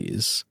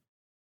hypotheses.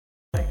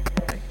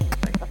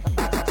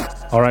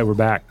 All right, we're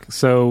back.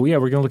 So, we're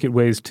going to look at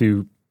ways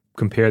to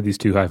compare these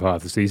two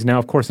hypotheses. Now,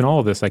 of course, in all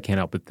of this, I can't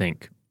help but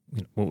think,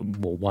 well,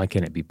 why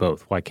can't it be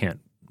both? Why can't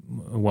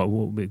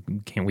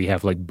we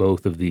have like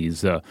both of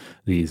these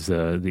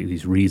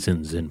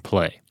reasons in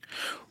play?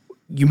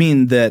 You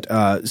mean that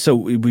so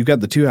we've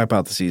got the two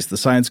hypotheses, the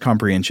science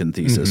comprehension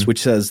thesis, which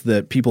says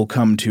that people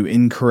come to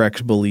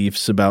incorrect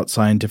beliefs about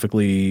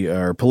scientifically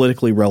or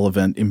politically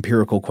relevant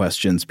empirical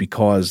questions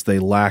because they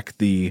lack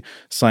the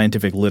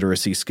scientific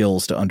literacy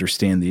skills to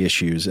understand the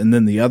issues. And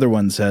then the other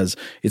one says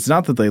it's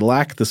not that they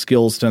lack the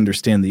skills to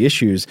understand the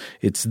issues,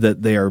 it's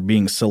that they are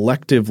being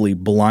selectively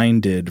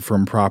blinded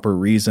from proper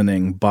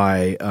reasoning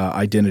by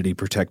identity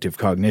protective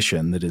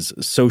cognition that is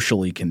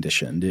socially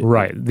conditioned.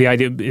 Right. The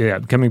idea,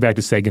 coming back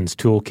to Sagan's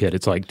toolkit,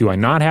 it's like, do I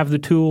not have the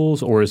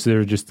tools, or is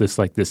there just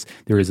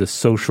there is a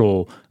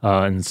social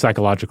and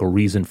psychological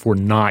reason for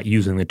not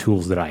using the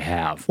tools that I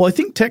have? Well, I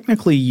think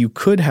technically you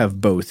could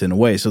have both in a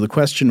way. So the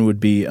question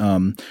would be,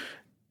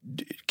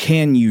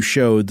 can you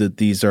show that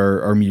these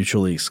are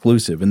mutually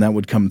exclusive? And that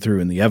would come through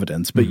in the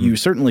evidence. But you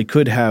certainly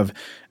could have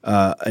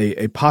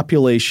a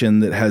population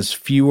that has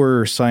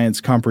fewer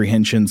science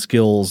comprehension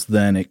skills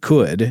than it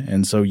could.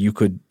 And so you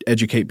could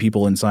educate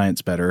people in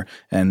science better,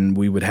 and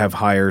we would have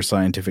higher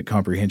scientific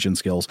comprehension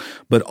skills.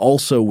 But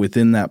also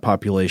within that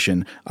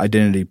population,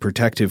 identity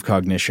protective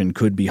cognition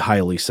could be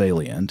highly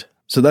salient.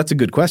 So that's a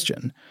good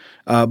question.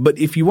 But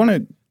if you want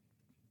to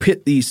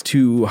pit these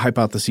two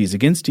hypotheses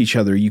against each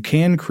other, you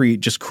can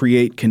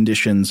create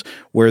conditions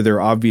where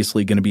they're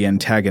obviously going to be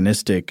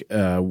antagonistic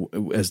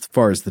as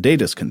far as the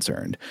data is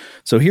concerned.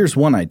 So here's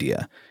one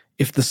idea.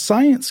 If the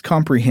science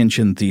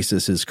comprehension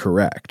thesis is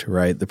correct,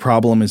 right, the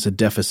problem is a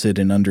deficit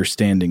in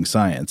understanding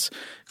science,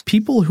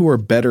 people who are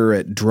better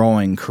at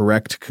drawing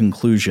correct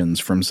conclusions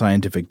from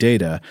scientific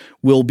data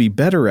will be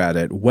better at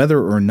it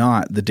whether or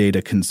not the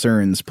data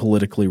concerns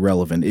politically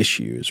relevant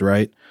issues,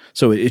 right?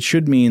 So it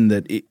should mean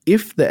that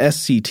if the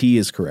SCT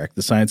is correct,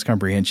 the science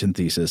comprehension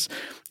thesis,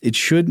 it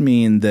should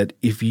mean that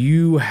if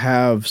you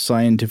have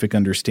scientific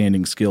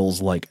understanding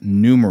skills like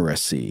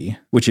numeracy,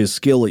 which is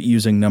skill at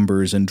using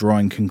numbers and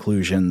drawing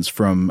conclusions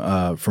from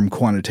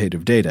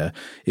quantitative data,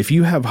 if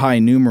you have high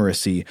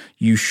numeracy,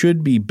 you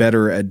should be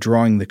better at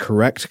drawing the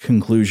correct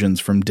conclusions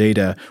from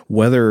data,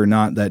 whether or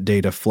not that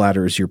data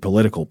flatters your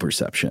political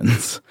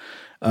perceptions.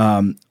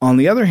 On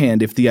the other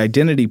hand, if the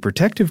identity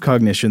protective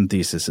cognition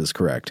thesis is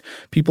correct,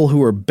 people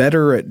who are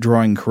better at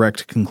drawing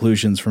correct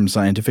conclusions from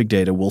scientific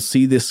data will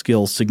see this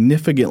skill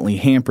significantly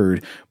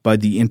hampered by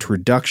the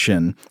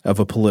introduction of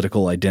a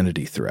political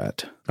identity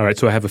threat. All right,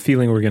 so I have a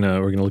feeling we're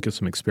gonna look at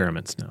some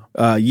experiments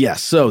now.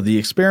 Yes. So the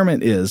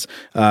experiment is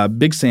a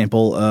big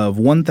sample of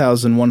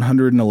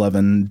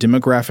 1,111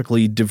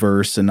 demographically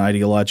diverse and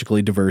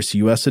ideologically diverse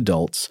U.S.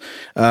 adults,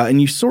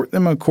 and you sort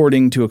them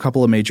according to a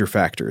couple of major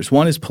factors.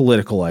 One is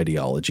political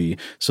ideology,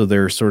 so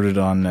they're sorted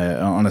on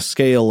a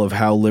scale of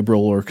how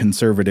liberal or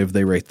conservative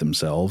they rate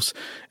themselves.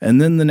 And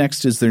then the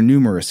next is their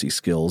numeracy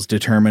skills,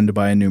 determined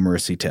by a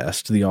numeracy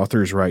test. The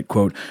authors write,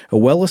 quote, "A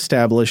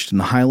well-established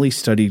and highly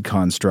studied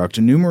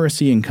construct,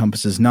 numeracy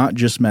encompasses not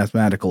just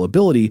mathematical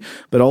ability,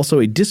 but also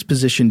a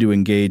disposition to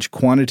engage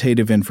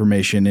quantitative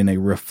information in a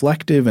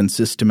reflective and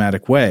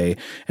systematic way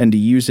and to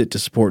use it to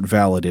support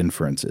valid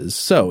inferences."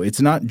 So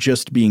it's not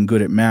just being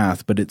good at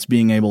math, but it's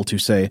being able to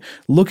say,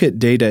 look at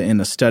data in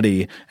a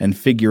study and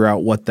figure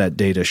out what that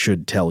data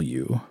should tell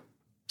you.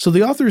 So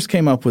the authors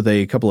came up with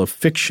a couple of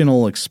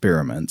fictional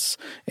experiments,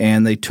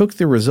 and they took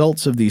the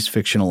results of these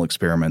fictional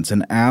experiments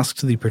and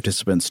asked the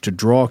participants to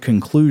draw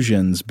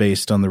conclusions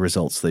based on the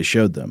results they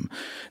showed them.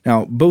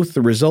 Now, both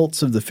the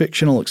results of the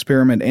fictional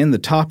experiment and the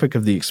topic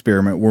of the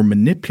experiment were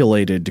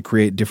manipulated to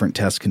create different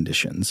test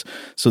conditions.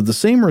 So the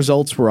same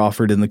results were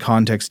offered in the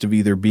context of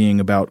either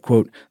being about,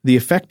 quote, the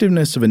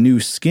effectiveness of a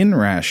new skin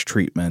rash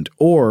treatment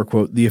or,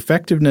 quote, the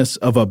effectiveness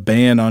of a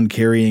ban on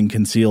carrying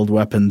concealed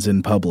weapons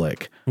in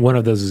public. One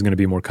of those is going to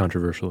be more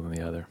controversial than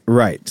the other.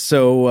 Right.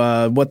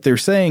 So what they're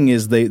saying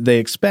is they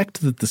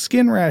expect that the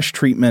skin rash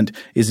treatment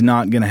is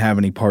not going to have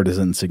any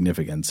partisan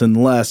significance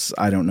unless,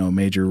 I don't know,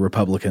 major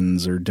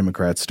Republicans or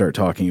Democrats start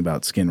talking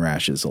about skin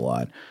rashes a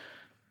lot.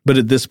 But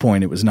at this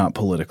point, it was not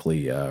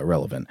politically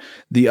relevant.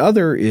 The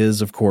other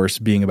is, of course,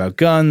 being about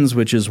guns,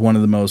 which is one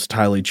of the most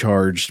highly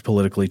charged,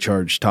 politically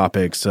charged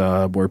topics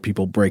where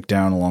people break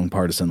down along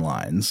partisan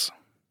lines.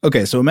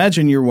 Okay, so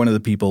imagine you're one of the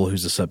people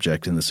who's a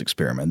subject in this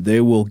experiment.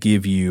 They will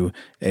give you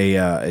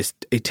a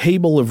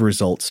table of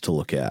results to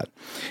look at,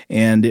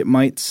 and it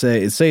might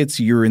say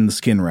you're in the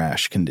skin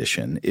rash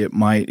condition.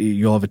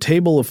 You'll have a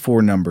table of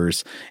 4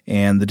 numbers,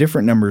 and the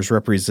different numbers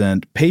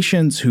represent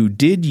patients who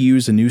did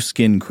use a new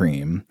skin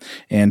cream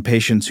and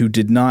patients who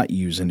did not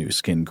use a new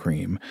skin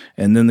cream.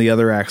 And then the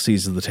other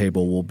axes of the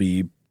table will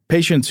be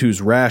patients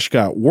whose rash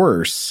got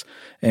worse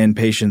and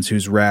patients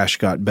whose rash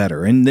got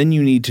better. And then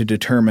you need to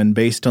determine,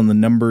 based on the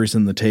numbers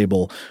in the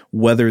table,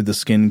 whether the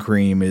skin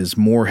cream is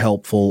more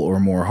helpful or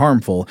more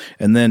harmful,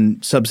 and then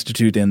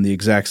substitute in the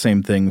exact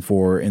same thing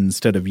for,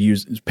 instead of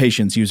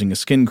patients using a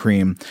skin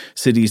cream,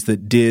 cities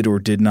that did or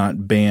did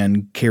not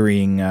ban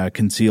carrying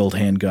concealed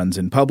handguns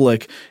in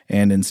public,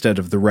 and instead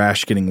of the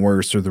rash getting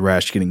worse or the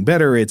rash getting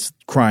better, it's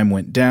crime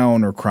went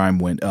down or crime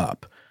went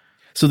up.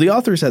 So the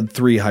authors had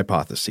 3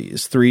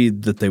 hypotheses, 3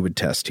 that they would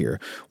test here.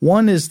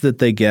 One is that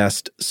they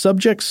guessed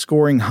subjects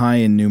scoring high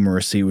in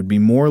numeracy would be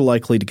more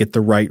likely to get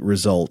the right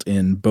result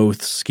in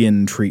both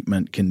skin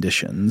treatment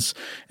conditions.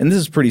 And this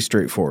is pretty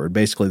straightforward.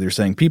 Basically, they're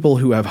saying people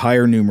who have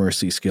higher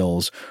numeracy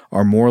skills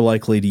are more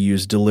likely to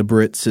use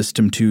deliberate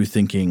System 2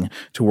 thinking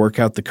to work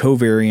out the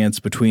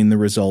covariance between the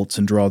results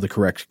and draw the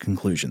correct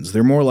conclusions.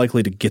 They're more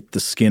likely to get the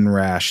skin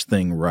rash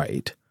thing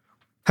right.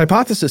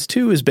 Hypothesis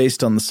 2 is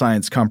based on the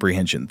science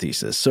comprehension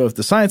thesis. So if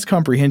the science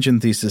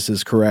comprehension thesis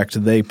is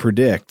correct, they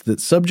predict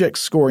that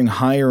subjects scoring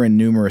higher in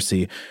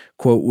numeracy,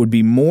 quote, would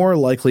be more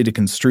likely to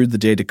construe the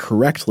data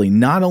correctly,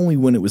 not only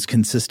when it was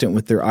consistent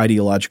with their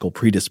ideological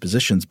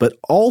predispositions, but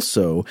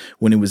also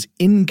when it was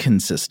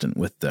inconsistent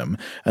with them,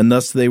 and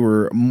thus they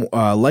were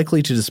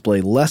likely to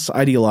display less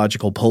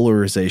ideological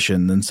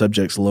polarization than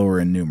subjects lower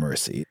in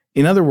numeracy.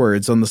 In other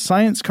words, on the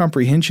science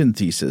comprehension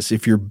thesis,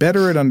 if you're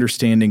better at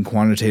understanding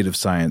quantitative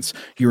science,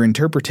 your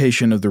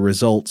interpretation of the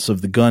results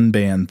of the gun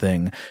ban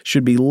thing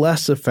should be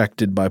less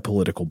affected by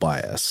political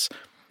bias.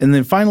 And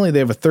then finally, they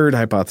have a third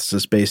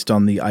hypothesis based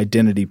on the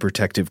identity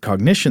protective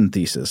cognition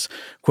thesis.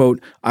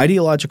 Quote,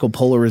 ideological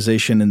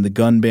polarization in the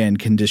gun ban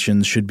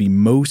conditions should be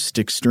most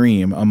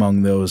extreme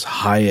among those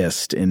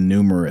highest in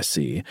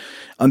numeracy.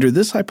 Under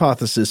this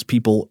hypothesis,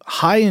 people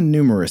high in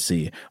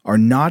numeracy are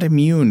not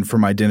immune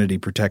from identity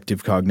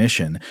protective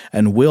cognition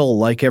and will,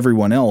 like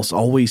everyone else,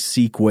 always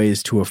seek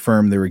ways to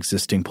affirm their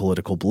existing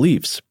political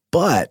beliefs.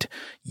 But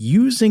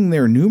using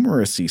their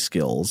numeracy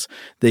skills,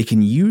 they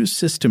can use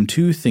System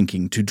 2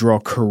 thinking to draw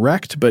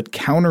correct but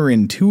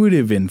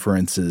counterintuitive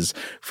inferences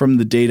from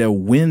the data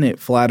when it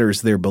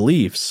flatters their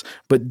beliefs,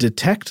 but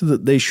detect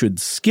that they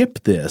should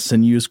skip this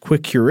and use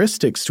quick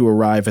heuristics to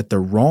arrive at the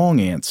wrong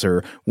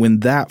answer when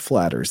that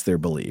flatters their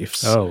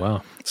beliefs. Oh,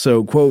 wow.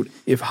 So, quote,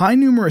 if high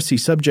numeracy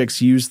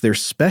subjects use their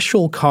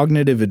special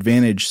cognitive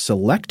advantage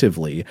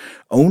selectively,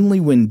 only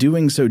when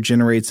doing so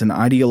generates an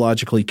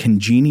ideologically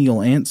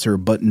congenial answer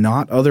but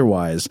not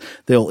otherwise,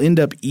 they'll end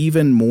up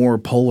even more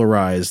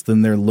polarized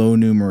than their low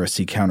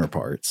numeracy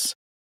counterparts.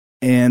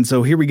 And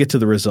so here we get to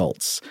the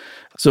results.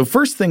 So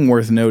first thing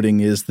worth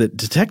noting is that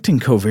detecting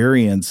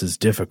covariance is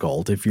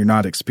difficult if you're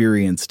not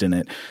experienced in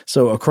it.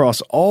 So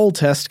across all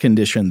test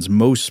conditions,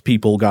 most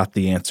people got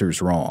the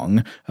answers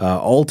wrong.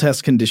 All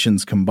test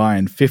conditions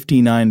combined,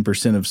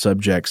 59% of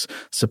subjects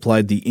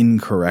supplied the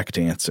incorrect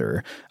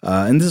answer.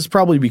 And this is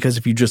probably because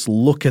if you just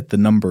look at the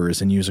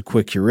numbers and use a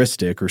quick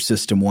heuristic or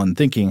System 1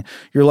 thinking,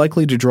 you're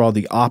likely to draw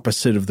the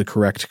opposite of the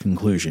correct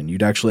conclusion.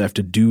 You'd actually have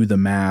to do the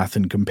math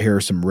and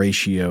compare some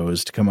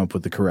ratios to come up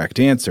with the correct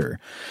answer.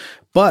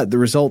 But the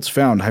results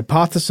found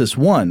Hypothesis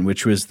 1,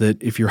 which was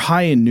that if you're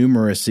high in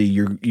numeracy,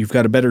 you've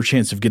got a better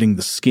chance of getting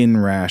the skin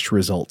rash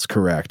results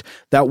correct.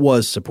 That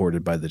was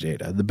supported by the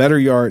data. The better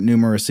you are at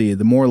numeracy,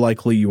 the more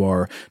likely you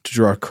are to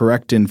draw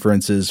correct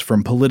inferences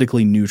from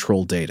politically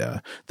neutral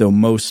data, though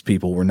most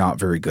people were not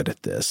very good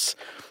at this.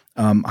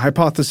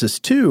 Hypothesis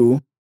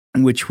 2,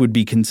 which would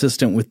be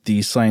consistent with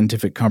the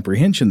scientific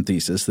comprehension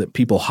thesis that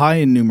people high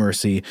in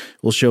numeracy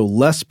will show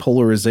less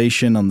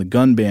polarization on the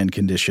gun ban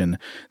condition.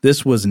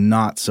 This was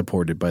not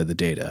supported by the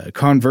data.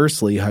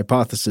 Conversely,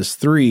 Hypothesis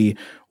 3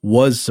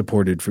 was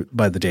supported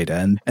by the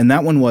data, and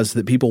that one was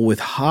that people with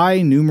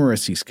high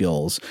numeracy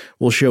skills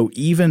will show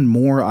even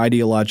more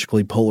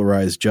ideologically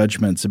polarized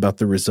judgments about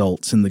the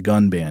results in the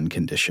gun ban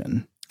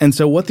condition. And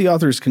so what the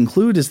authors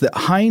conclude is that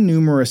high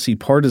numeracy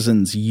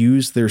partisans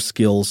use their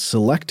skills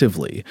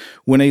selectively.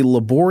 When a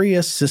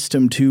laborious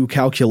System 2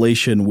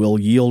 calculation will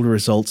yield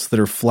results that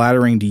are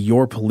flattering to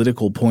your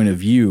political point of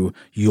view,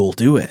 you'll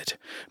do it.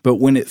 But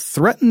when it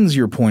threatens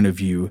your point of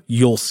view,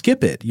 you'll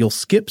skip it. You'll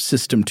skip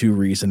System 2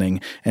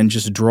 reasoning and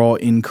just draw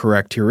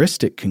incorrect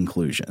heuristic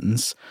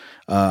conclusions.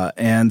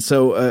 And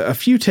so a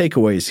few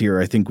takeaways here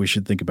I think we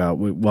should think about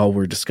while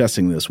we're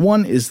discussing this.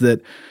 One is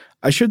that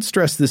I should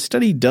stress this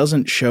study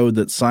doesn't show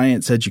that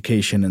science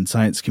education and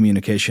science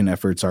communication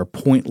efforts are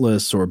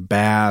pointless or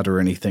bad or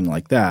anything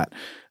like that.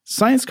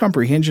 Science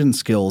comprehension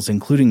skills,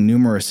 including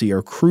numeracy,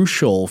 are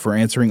crucial for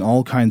answering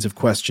all kinds of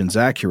questions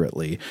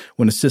accurately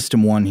when a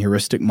System 1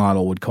 heuristic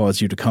model would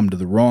cause you to come to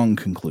the wrong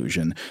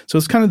conclusion. So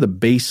it's kind of the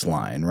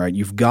baseline, right?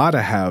 You've got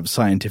to have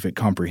scientific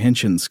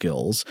comprehension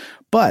skills,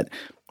 but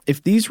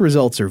if these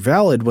results are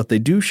valid, what they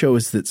do show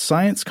is that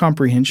science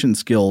comprehension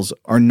skills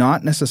are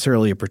not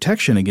necessarily a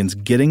protection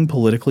against getting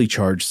politically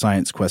charged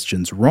science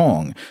questions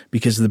wrong,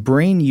 because the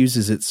brain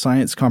uses its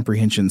science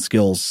comprehension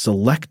skills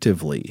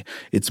selectively.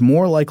 It's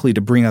more likely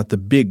to bring out the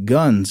big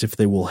guns if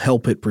they will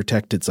help it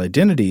protect its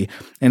identity,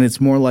 and it's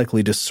more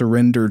likely to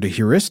surrender to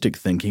heuristic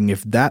thinking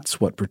if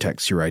that's what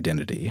protects your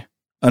identity.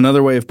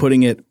 Another way of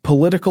putting it,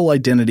 political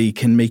identity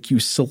can make you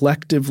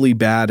selectively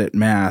bad at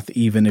math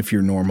even if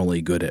you're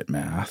normally good at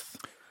math.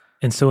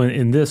 And so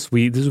in this,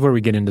 this is where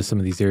we get into some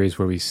of these areas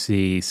where we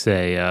see,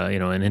 say,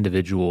 an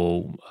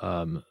individual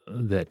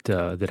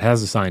that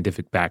has a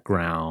scientific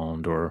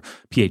background or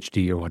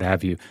PhD or what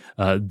have you,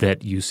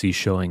 that you see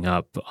showing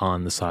up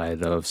on the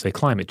side of, say,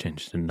 climate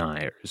change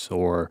deniers,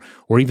 or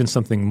even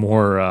something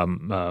more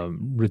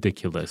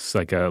ridiculous,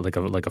 like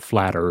a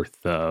flat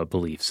Earth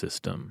belief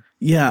system.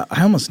 Yeah,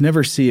 I almost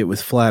never see it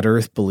with flat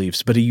Earth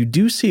beliefs, but you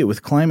do see it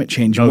with climate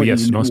change. Oh,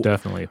 yes, most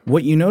definitely.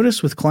 What you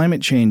notice with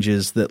climate change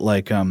is that,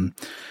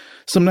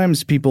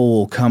 sometimes people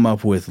will come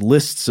up with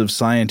lists of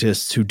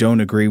scientists who don't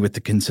agree with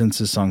the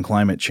consensus on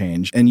climate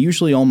change, and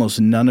usually almost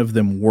none of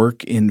them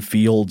work in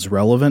fields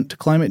relevant to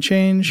climate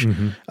change.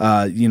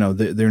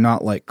 Mm-hmm. They're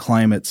not like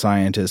climate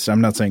scientists. I'm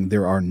not saying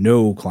there are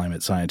no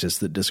climate scientists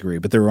that disagree,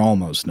 but there are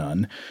almost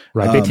none.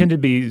 Right. They tend to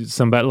be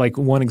somebody, like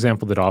one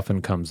example that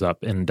often comes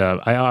up, and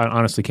I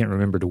honestly can't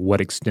remember to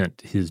what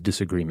extent his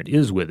disagreement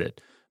is with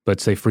it, but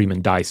say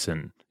Freeman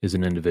Dyson is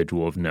an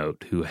individual of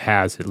note who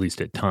has, at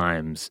least at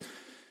times,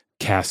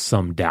 cast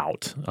some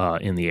doubt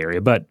in the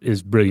area. But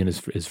as brilliant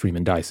as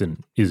Freeman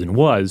Dyson is and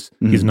was,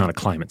 he's not a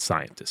climate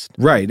scientist.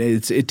 Right.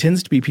 It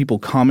tends to be people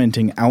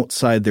commenting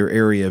outside their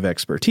area of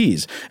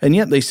expertise. And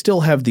yet they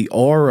still have the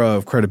aura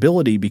of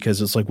credibility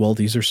because it's like, well,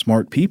 these are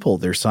smart people.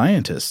 They're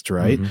scientists,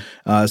 right?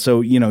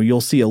 So,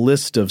 you'll see a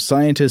list of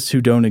scientists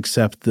who don't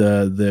accept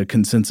the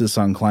consensus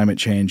on climate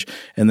change,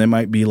 and they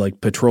might be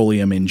like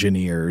petroleum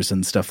engineers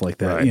and stuff like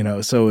that,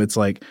 Right. So it's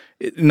like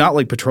not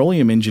like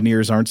petroleum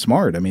engineers aren't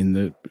smart. I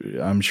mean,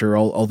 I'm sure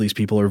all these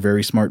people are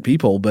very smart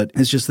people, but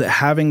it's just that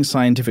having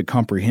scientific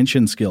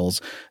comprehension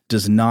skills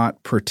does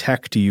not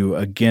protect you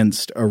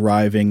against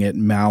arriving at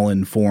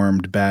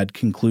malinformed, bad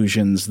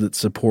conclusions that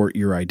support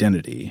your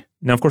identity.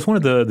 Now, of course, one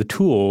of the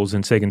tools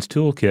in Sagan's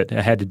toolkit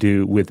had to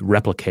do with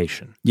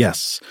replication.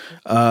 Yes.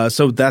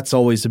 So that's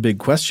always a big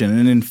question.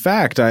 And in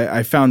fact,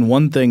 I found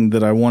one thing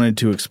that I wanted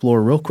to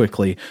explore real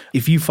quickly.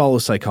 If you follow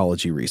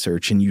psychology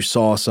research and you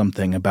saw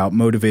something about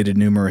motivated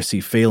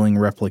numeracy failing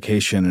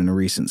replication in a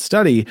recent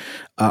study,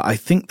 I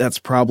think that's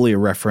probably a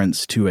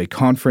reference to a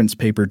conference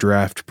paper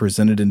draft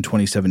presented in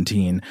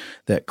 2017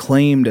 that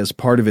claimed as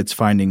part of its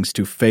findings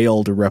to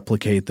fail to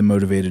replicate the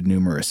motivated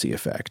numeracy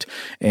effect.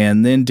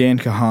 And then Dan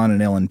Kahan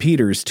and Ellen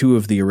Peters, two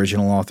of the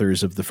original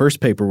authors of the first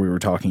paper we were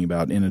talking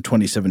about, in a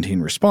 2017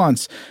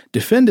 response,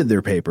 defended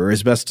their paper,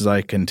 as best as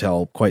I can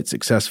tell, quite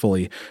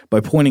successfully,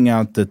 by pointing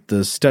out that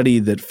the study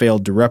that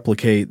failed to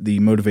replicate the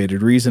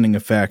motivated reasoning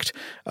effect,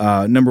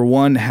 number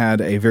one, had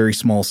a very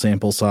small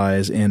sample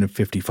size, N of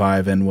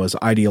 55, and was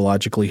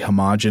ideologically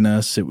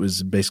homogenous. It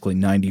was basically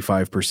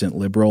 95%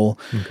 liberal.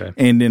 Okay.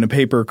 And in a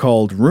paper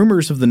called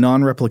Rumors of the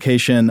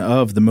Non-Replication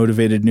of the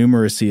Motivated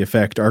Numeracy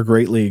Effect Are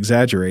Greatly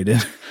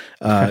Exaggerated,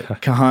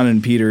 Kahan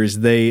and Peters,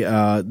 they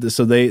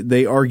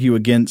argue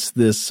against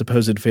this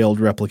supposed failed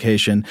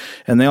replication,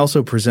 and they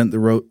also present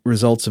the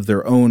results of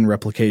their own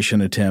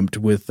replication attempt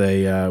with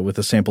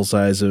a sample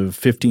size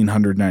of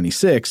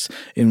 1,596,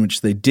 in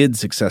which they did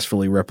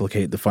successfully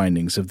replicate the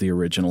findings of the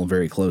original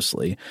very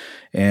closely.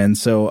 And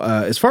so,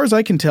 as far as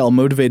I can tell,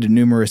 motivated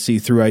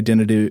numeracy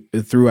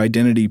through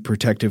identity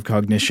protective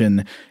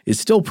cognition is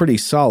still pretty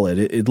solid.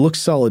 It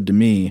looks solid to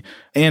me.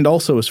 And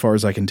also, as far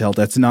as I can tell,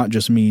 that's not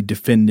just me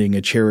defending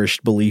a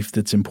cherished belief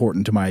that's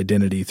important to my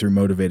identity through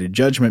motivated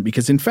judgment,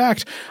 because in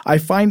fact, I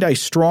find I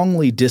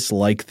strongly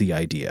dislike the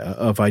idea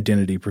of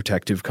identity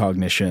protective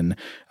cognition.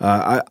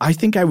 I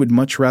think I would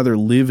much rather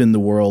live in the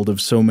world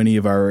of so many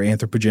of our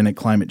anthropogenic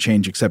climate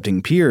change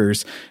accepting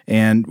peers,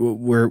 and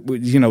where,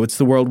 it's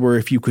the world where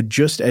if you could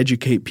just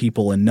educate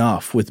people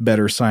enough with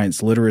better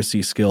science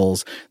literacy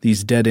skills,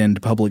 these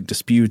dead-end public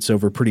disputes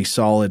over pretty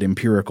solid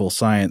empirical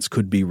science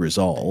could be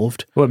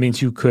resolved. Well, it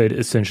means you could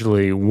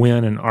essentially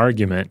win an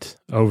argument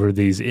over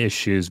these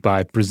issues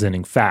by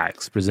presenting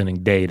facts,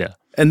 presenting data.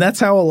 And that's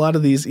how a lot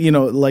of these,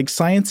 like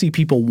sciencey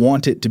people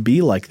want it to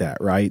be like that,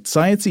 right?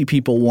 Sciencey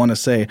people want to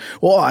say,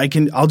 well,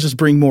 I'll just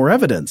bring more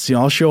evidence.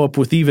 I'll show up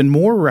with even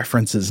more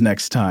references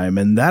next time,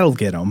 and that'll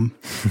get them.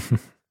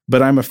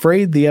 But I'm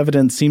afraid the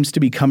evidence seems to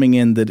be coming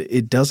in that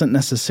it doesn't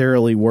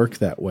necessarily work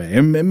that way.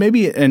 And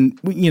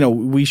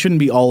we shouldn't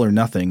be all or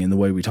nothing in the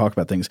way we talk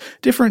about things.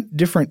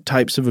 Different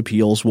types of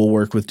appeals will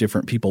work with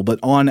different people, but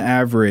on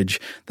average,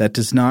 that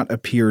does not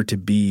appear to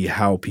be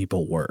how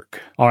people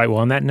work. All right. Well,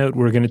 on that note,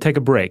 we're going to take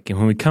a break. And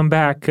when we come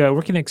back, we're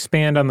going to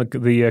expand on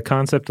the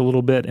concept a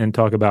little bit and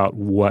talk about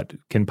what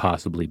can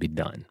possibly be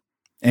done.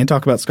 And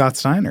talk about Scott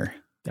Steiner.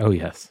 Oh,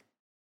 yes.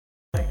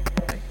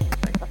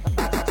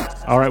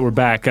 All right, we're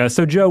back.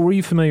 So, Joe, were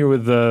you familiar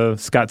with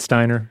Scott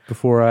Steiner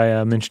before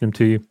I mentioned him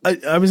to you?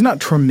 I was not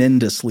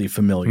tremendously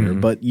familiar,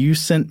 but you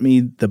sent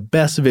me the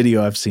best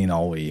video I've seen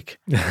all week.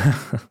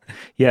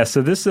 Yeah,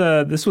 so this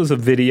was a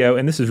video,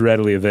 and this is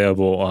readily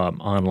available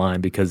online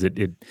because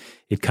it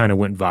kind of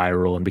went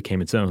viral and became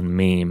its own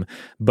meme.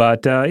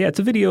 But, it's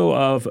a video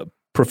of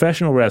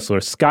professional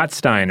wrestler Scott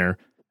Steiner,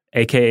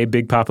 a.k.a.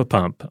 Big Papa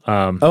Pump.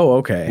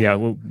 Okay. Yeah.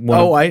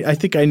 I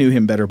think I knew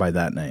him better by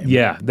that name.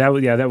 Yeah,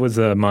 that was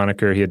a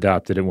moniker he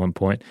adopted at one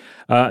point.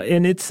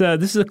 And this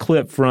is a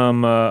clip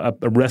from a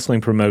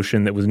wrestling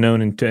promotion that was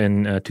known in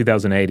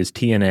 2008 as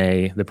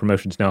TNA. The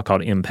promotion's now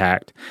called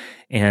Impact.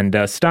 And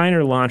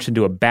Steiner launched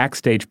into a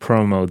backstage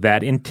promo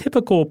that, in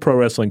typical pro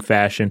wrestling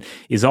fashion,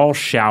 is all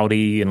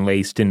shouty and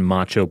laced in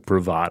macho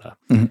bravado.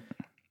 Mm-hmm.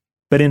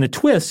 But in a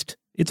twist,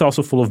 it's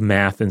also full of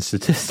math and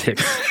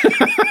statistics.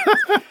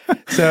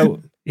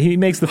 So he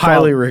makes the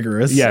highly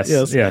rigorous.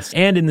 Yes.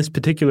 And in this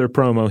particular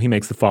promo, he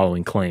makes the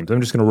following claims. I'm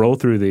just going to roll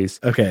through these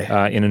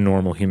in a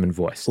normal human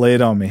voice. Lay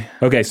it on me.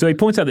 Okay, so he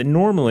points out that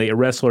normally a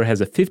wrestler has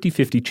a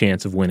 50-50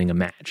 chance of winning a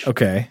match.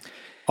 Okay.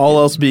 All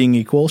else being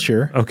equal,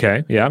 sure.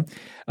 Okay, yeah.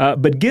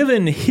 But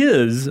given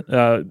his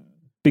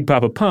Big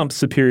Papa Pump's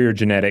superior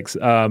genetics,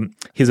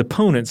 his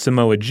opponent,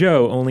 Samoa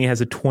Joe, only has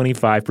a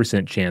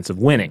 25% chance of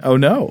winning. Oh,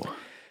 no.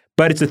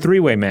 But it's a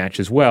three-way match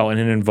as well, and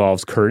it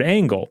involves Kurt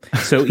Angle.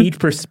 So each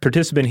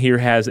participant here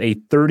has a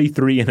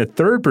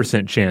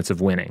 33.33% chance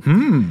of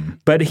winning.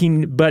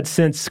 But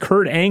since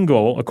Kurt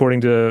Angle,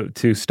 according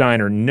to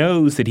Steiner,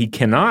 knows that he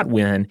cannot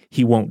win,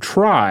 he won't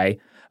try.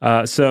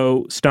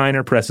 So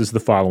Steiner presses the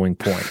following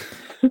point.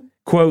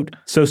 Quote,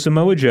 so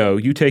Samoa Joe,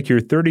 you take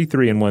your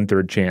 33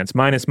 1/3 chance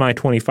minus my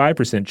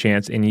 25%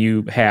 chance, and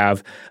you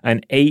have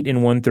an 8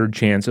 1/3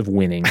 chance of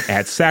winning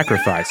at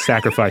Sacrifice.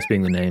 Sacrifice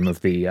being the name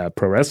of the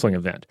pro wrestling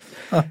event.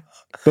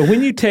 But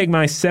when you take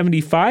my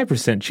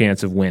 75%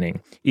 chance of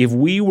winning, if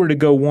we were to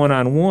go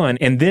one-on-one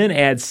and then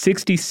add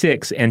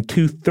 66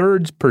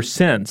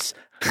 2/3%,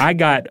 I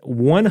got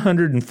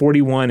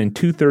 141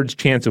 2/3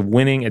 chance of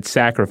winning at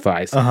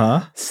Sacrifice.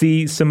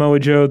 See, Samoa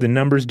Joe, the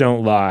numbers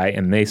don't lie,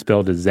 and they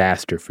spell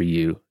disaster for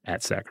you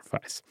at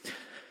Sacrifice.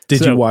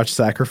 Did you watch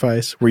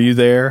Sacrifice? Were you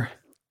there?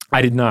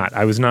 I did not.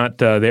 I was not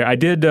there. I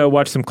did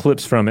watch some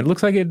clips from it. It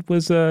looks like it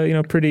was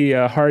a pretty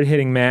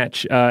hard-hitting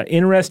match.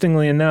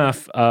 Interestingly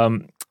enough,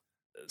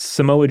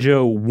 Samoa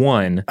Joe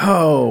won.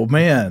 Oh,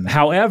 man.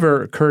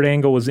 However, Kurt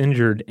Angle was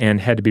injured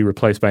and had to be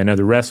replaced by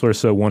another wrestler,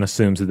 so one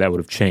assumes that would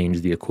have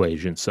changed the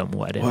equation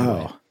somewhat. Anyway.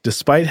 Wow.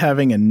 Despite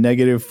having a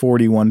negative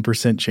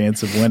 41%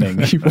 chance of winning,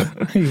 he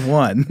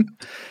won.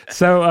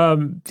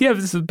 So,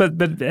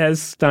 but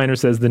as Steiner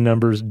says, the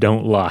numbers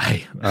don't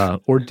lie.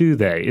 Or do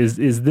they?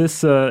 Is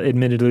this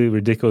admittedly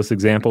ridiculous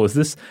example? Is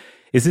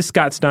this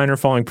Scott Steiner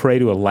falling prey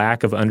to a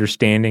lack of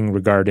understanding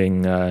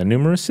regarding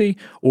numeracy,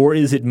 or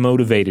is it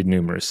motivated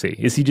numeracy?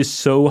 Is he just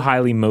so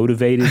highly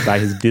motivated by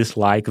his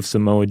dislike of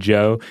Samoa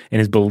Joe and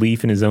his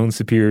belief in his own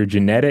superior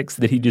genetics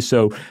that he just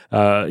so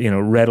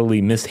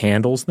readily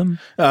mishandles them?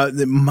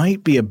 It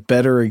might be a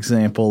better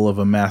example of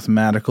a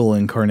mathematical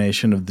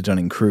incarnation of the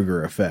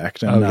Dunning-Kruger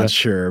effect. I'm not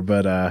sure,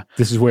 but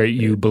this is where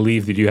you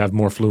believe that you have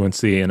more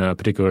fluency in a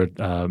particular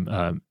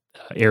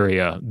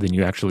area than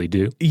you actually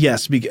do.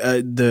 Yes, we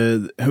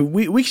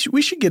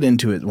should get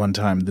into it one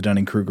time, the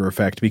Dunning-Kruger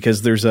effect,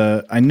 because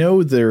I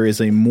know there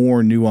is a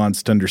more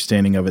nuanced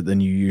understanding of it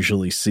than you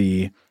usually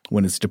see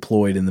when it's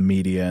deployed in the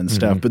media and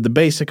stuff. But the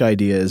basic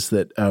idea is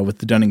that with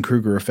the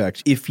Dunning-Kruger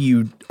effect, if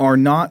you are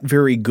not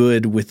very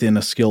good within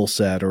a skill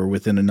set or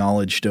within a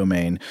knowledge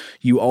domain,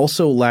 you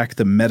also lack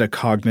the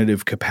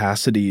metacognitive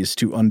capacities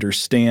to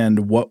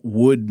understand what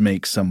would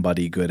make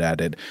somebody good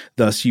at it.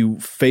 Thus, you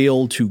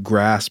fail to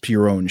grasp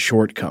your own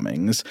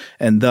shortcomings.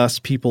 And thus,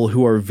 people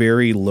who are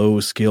very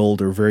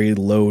low-skilled or very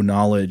low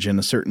knowledge in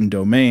a certain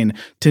domain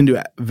tend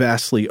to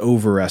vastly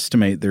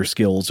overestimate their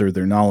skills or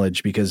their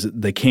knowledge because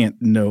they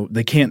can't know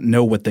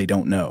what they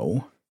don't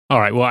know. All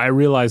right. Well, I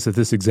realize that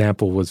this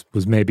example was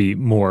maybe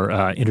more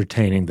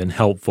entertaining than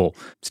helpful.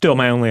 Still,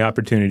 my only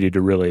opportunity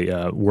to really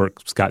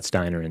work Scott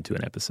Steiner into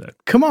an episode.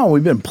 Come on,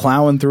 we've been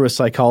plowing through a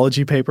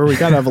psychology paper. We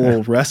got to have a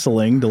little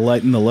wrestling to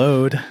lighten the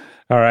load.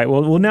 All right.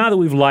 Well, now that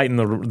we've lightened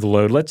the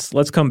load,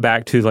 let's come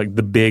back to like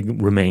the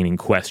big remaining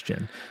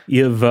question.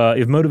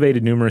 If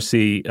motivated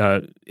numeracy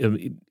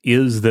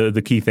is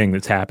the key thing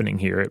that's happening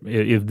here,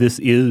 if this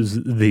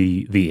is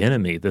the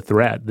enemy, the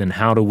threat, then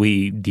how do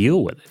we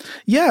deal with it?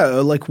 Yeah,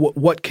 like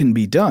what can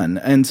be done?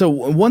 And so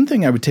one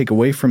thing I would take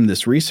away from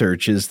this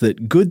research is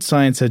that good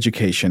science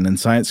education and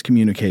science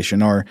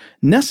communication are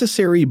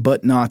necessary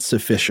but not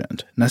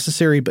sufficient.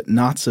 Necessary but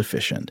not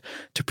sufficient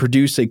to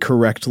produce a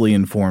correctly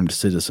informed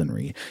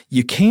citizenry.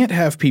 You can't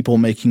have people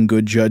making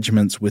good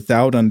judgments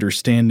without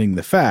understanding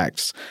the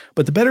facts,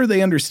 but the better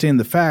they understand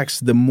the facts,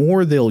 the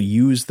more they'll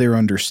use their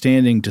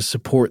understanding to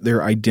support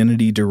their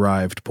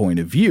identity-derived point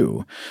of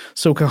view.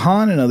 So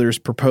Kahan and others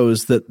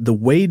propose that the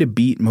way to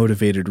beat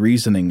motivated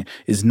reasoning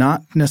is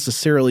not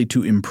necessarily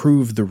to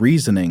improve the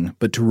reasoning,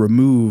 but to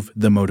remove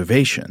the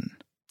motivation.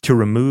 To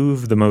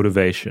remove the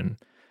motivation.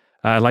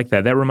 I like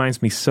that. That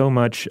reminds me so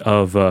much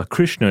of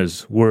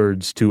Krishna's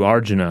words to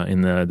Arjuna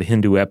in the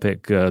Hindu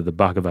epic, the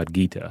Bhagavad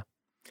Gita.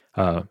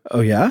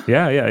 Oh, yeah?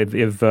 Yeah.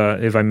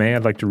 If I may,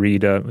 I'd like to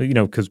read,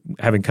 because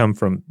having come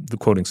from the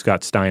quoting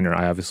Scott Steiner,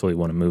 I obviously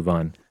want to move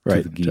on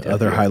to the Gita. To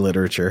other high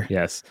literature.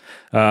 Yes.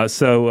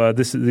 So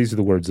these are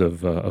the words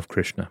of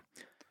Krishna.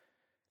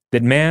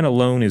 That man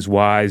alone is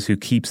wise who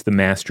keeps the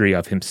mastery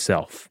of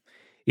himself.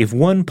 If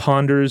one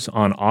ponders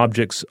on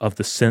objects of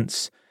the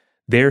sense,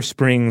 there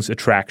springs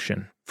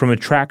attraction. From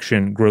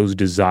attraction grows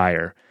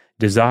desire.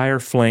 Desire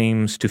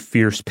flames to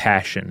fierce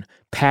passion.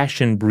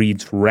 Passion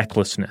breeds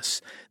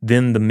recklessness.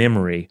 Then the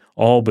memory,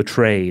 all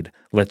betrayed,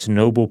 lets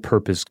noble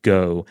purpose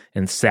go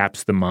and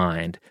saps the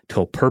mind,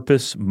 till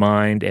purpose,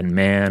 mind, and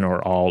man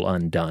are all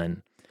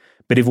undone.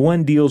 But if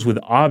one deals with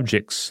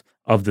objects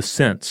of the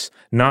sense,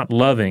 not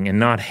loving and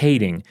not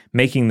hating,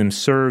 making them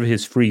serve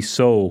his free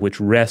soul, which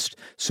rests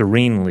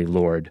serenely,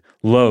 Lord,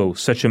 lo,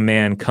 such a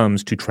man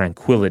comes to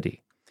tranquility.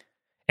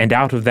 And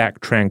out of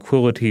that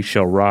tranquility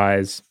shall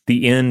rise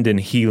the end and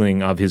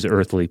healing of his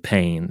earthly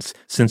pains,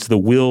 since the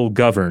will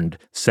governed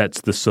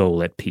sets the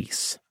soul at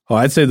peace. Oh,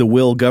 I'd say the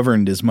will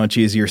governed is much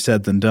easier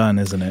said than done,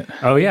 isn't it?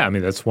 Oh, yeah. I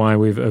mean, that's why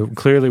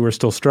clearly we're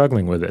still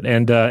struggling with it.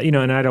 And,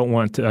 and I don't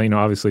want to,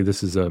 obviously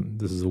this is a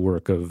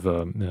work of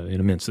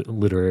immense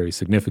literary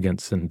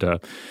significance and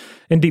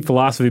deep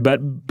philosophy.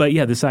 But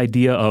yeah, this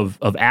idea of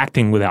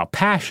acting without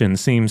passion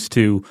seems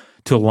to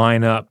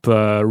line up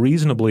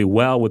reasonably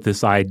well with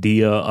this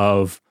idea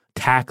of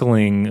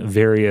tackling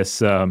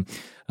various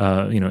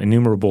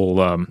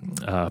innumerable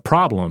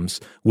problems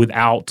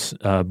without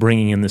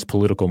bringing in this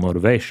political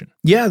motivation.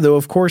 Yeah, though,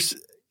 of course,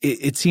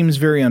 it seems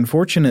very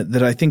unfortunate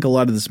that I think a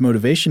lot of this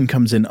motivation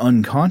comes in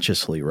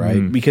unconsciously,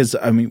 right? Because,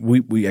 I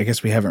mean, I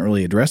guess we haven't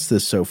really addressed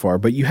this so far,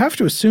 but you have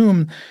to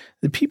assume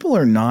that people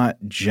are not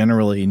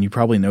generally, and you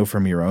probably know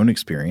from your own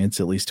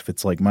experience, at least if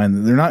it's like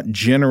mine, they're not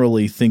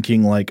generally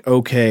thinking like,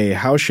 okay,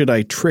 how should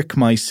I trick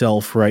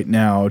myself right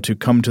now to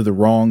come to the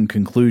wrong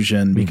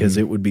conclusion because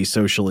it would be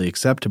socially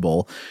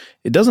acceptable?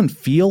 It doesn't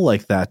feel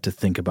like that to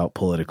think about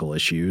political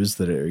issues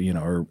that are,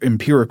 or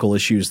empirical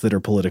issues that are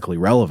politically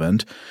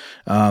relevant.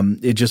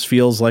 It just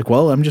feels like,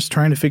 well, I'm just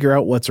trying to figure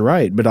out what's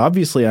right. But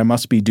obviously I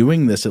must be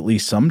doing this at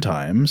least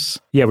sometimes.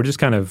 Yeah, we're just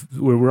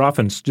we're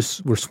often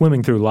we're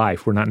swimming through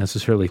life. We're not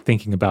necessarily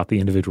thinking about the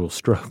individual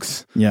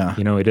strokes. Yeah.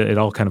 It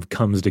all kind of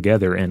comes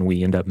together and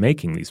we end up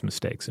making these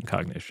mistakes in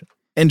cognition.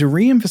 And to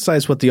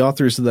reemphasize what the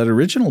authors of that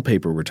original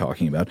paper were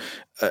talking about,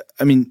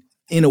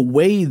 in a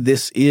way,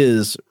 this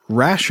is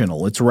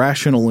rational. It's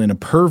rational in a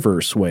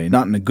perverse way,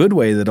 not in a good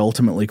way that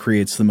ultimately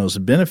creates the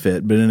most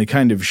benefit, but in a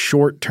kind of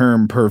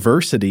short-term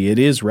perversity, it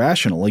is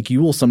rational. Like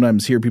you will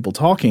sometimes hear people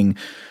talking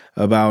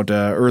about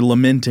or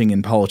lamenting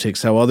in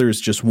politics how others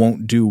just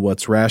won't do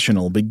what's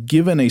rational. But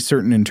given a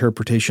certain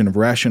interpretation of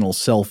rational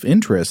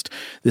self-interest,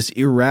 this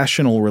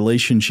irrational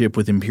relationship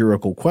with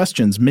empirical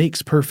questions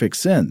makes perfect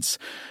sense.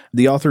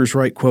 The authors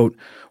write, quote,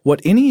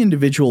 "What any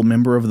individual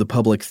member of the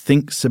public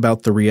thinks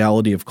about the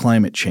reality of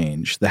climate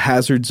change, the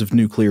hazards of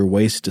nuclear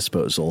waste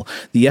disposal,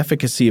 the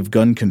efficacy of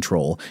gun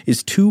control,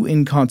 is too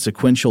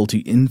inconsequential to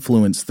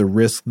influence the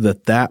risk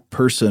that that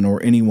person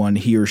or anyone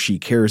he or she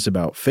cares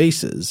about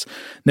faces.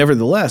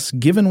 Nevertheless,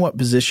 given what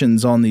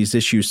positions on these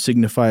issues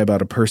signify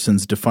about a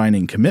person's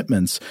defining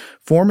commitments,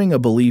 forming a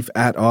belief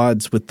at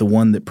odds with the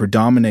one that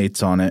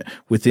predominates on it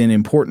within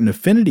important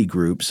affinity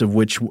groups of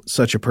which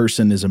such a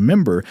person is a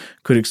member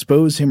could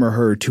expose him or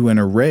her to an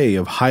array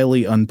of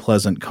highly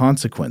unpleasant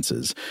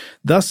consequences.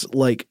 Thus,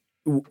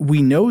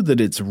 we know that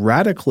it's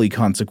radically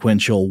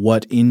consequential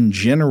what in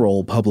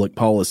general public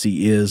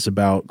policy is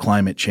about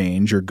climate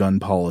change or gun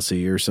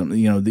policy or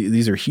something.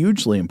 These are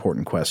hugely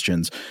important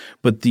questions,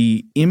 but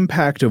the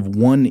impact of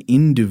one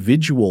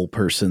individual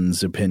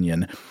person's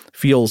opinion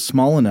feels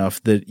small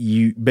enough that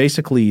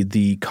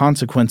the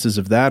consequences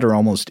of that are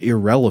almost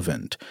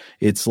irrelevant.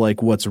 It's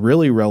like what's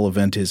really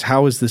relevant is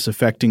how is this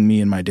affecting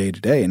me in my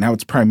day-to-day? And how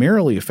it's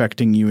primarily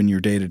affecting you in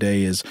your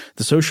day-to-day is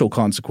the social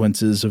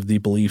consequences of the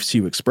beliefs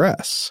you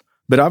express.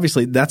 But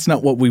obviously, that's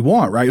not what we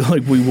want, right?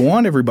 Like we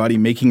want everybody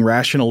making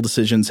rational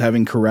decisions,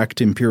 having correct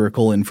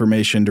empirical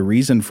information to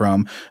reason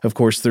from. Of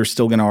course, they're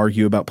still going to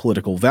argue about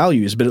political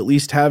values, but at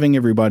least having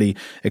everybody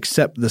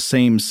accept the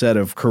same set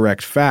of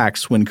correct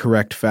facts when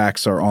correct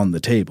facts are on the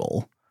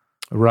table.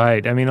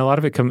 Right. I mean, a lot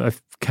of it kind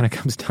of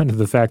comes down to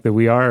the fact that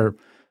we are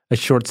a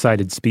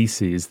short-sighted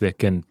species that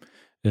can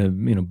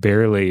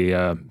barely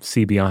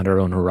see beyond our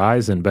own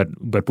horizon,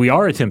 but we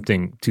are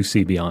attempting to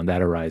see beyond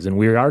that horizon.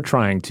 We are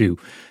trying to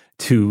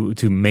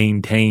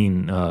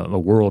maintain a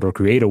world or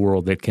create a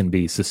world that can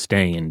be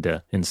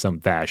sustained in some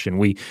fashion.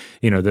 We,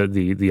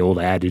 the old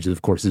adage,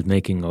 of course, is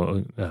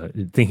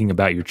thinking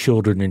about your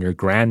children and your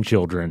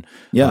grandchildren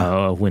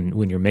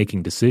when you're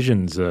making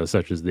decisions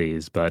such as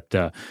these.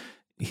 But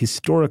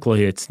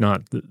historically, it's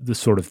not the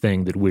sort of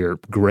thing that we're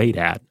great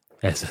at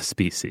as a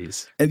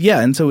species.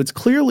 And so it's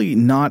clearly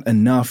not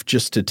enough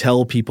just to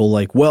tell people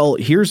like, well,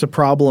 here's a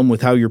problem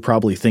with how you're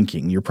probably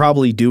thinking. You're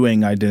probably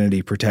doing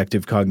identity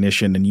protective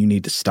cognition and you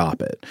need to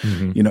stop it.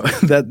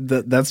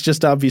 Mm-hmm. That's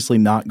just obviously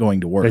not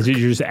going to work. You're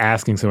just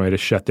asking somebody to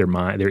shut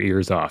their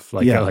ears off.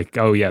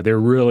 Oh yeah, they're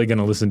really going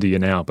to listen to you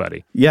now,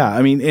 buddy. Yeah,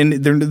 I mean,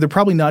 and they're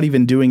probably not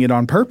even doing it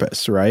on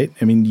purpose, right?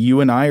 I mean,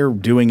 you and I are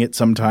doing it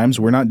sometimes.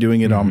 We're not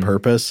doing it on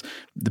purpose.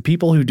 The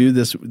people who do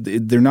this,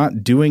 they're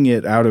not doing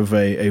it out of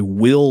a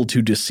will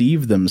to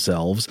deceive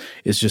themselves.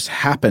 It's just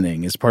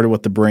happening as part of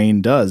what the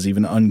brain does,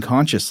 even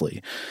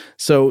unconsciously.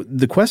 So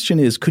the question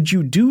is, could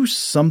you do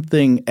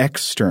something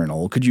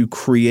external? Could you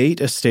create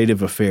a state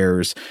of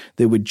affairs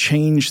that would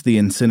change the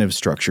incentive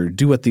structure,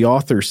 do what the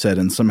author said,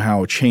 and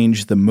somehow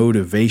change the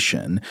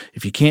motivation?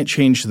 If you can't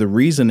change the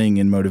reasoning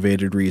in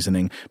motivated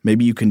reasoning,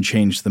 maybe you can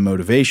change the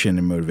motivation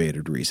in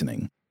motivated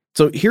reasoning.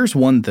 So here's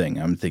one thing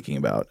I'm thinking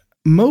about.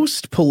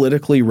 Most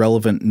politically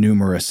relevant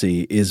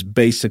numeracy is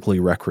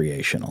basically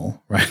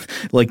recreational, right?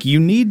 Like you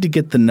need to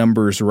get the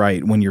numbers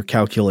right when you're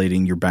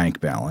calculating your bank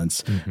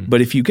balance. Mm-hmm.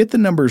 But if you get the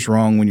numbers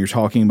wrong when you're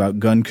talking about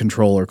gun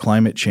control or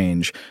climate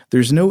change,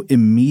 there's no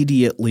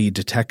immediately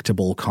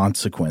detectable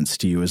consequence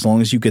to you as long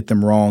as you get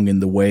them wrong in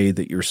the way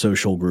that your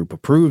social group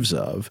approves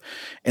of.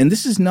 And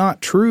this is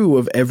not true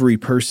of every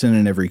person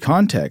in every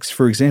context.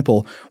 For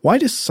example, why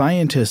do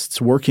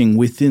scientists working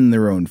within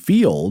their own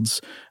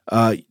fields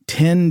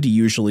tend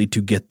usually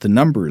to get the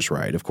numbers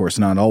right? Of course,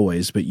 not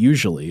always, but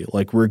usually,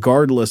 like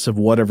regardless of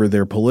whatever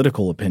their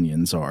political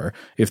opinions are,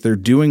 if they're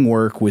doing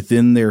work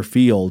within their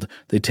field,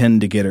 they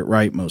tend to get it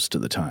right most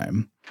of the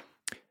time.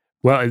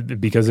 Well,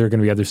 because there are going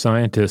to be other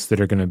scientists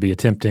that are going to be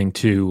attempting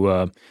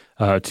to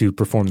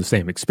perform the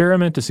same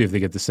experiment to see if they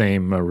get the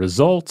same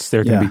results.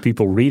 There are going to be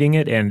people reading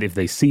it, and if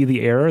they see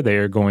the error, they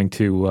are going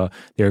to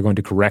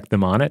correct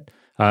them on it.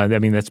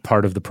 That's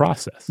part of the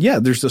process. Yeah,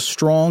 there's a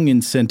strong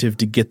incentive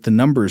to get the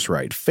numbers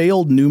right.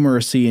 Failed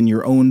numeracy in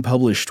your own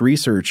published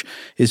research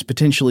is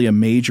potentially a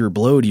major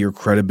blow to your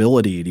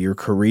credibility, to your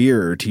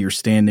career, to your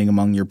standing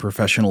among your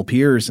professional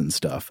peers and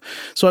stuff.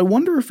 So I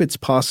wonder if it's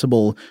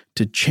possible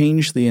to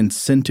change the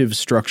incentive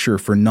structure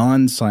for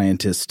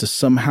non-scientists to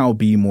somehow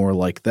be more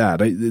like that.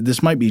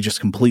 This might be just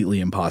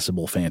completely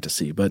impossible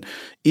fantasy, but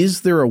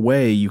is there a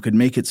way you could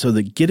make it so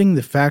that getting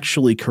the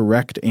factually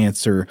correct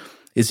answer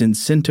is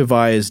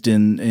incentivized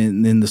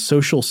in the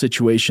social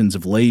situations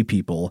of lay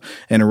people,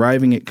 and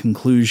arriving at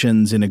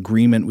conclusions in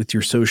agreement with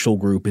your social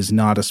group is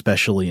not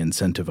especially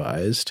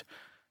incentivized?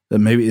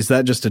 Maybe is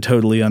that just a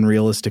totally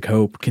unrealistic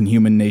hope? Can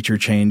human nature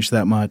change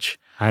that much?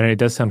 I don't know, it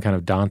does sound kind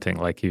of daunting.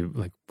 Like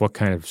what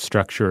kind of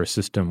structure or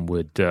system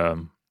would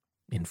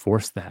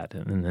enforce that,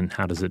 and then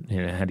how does it?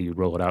 How do you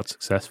roll it out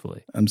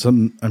successfully?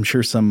 I'm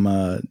sure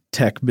some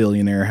tech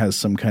billionaire has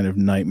some kind of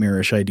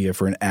nightmarish idea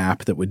for an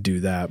app that would do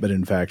that, but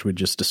in fact would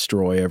just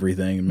destroy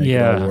everything and make it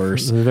all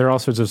worse. There are all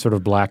sorts of sort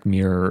of Black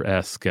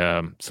Mirror-esque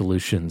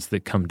solutions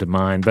that come to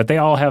mind, but they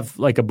all have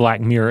like a Black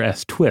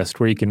Mirror-esque twist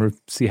where you can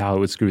see how it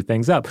would screw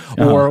things up,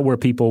 or where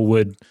people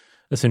would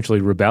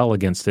essentially rebel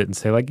against it and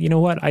say, like, you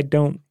know what, I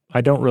don't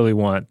really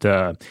want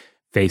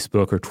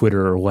Facebook or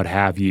Twitter or what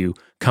have you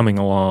coming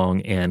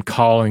along and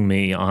calling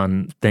me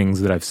on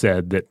things that I've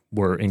said that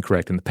were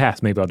incorrect in the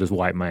past. Maybe I'll just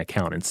wipe my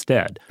account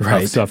instead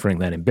of suffering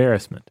that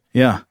embarrassment.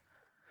 Yeah.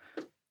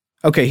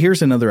 Okay,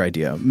 here's another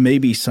idea.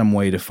 Maybe some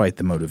way to fight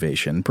the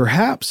motivation.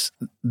 Perhaps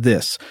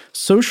this: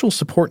 social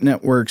support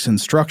networks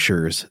and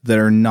structures that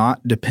are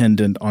not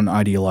dependent on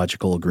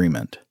ideological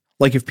agreement.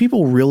 Like if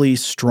people really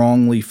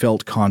strongly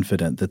felt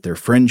confident that their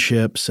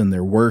friendships and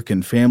their work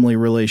and family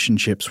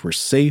relationships were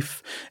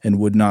safe and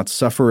would not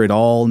suffer at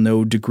all,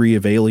 no degree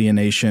of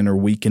alienation or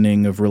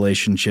weakening of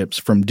relationships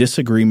from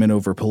disagreement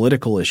over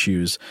political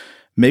issues,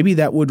 maybe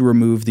that would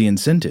remove the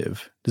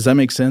incentive. Does that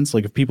make sense?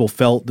 Like if people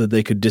felt that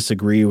they could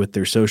disagree with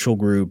their social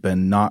group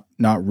and not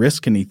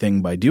risk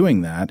anything by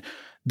doing that,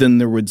 then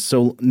there would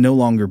no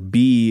longer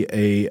be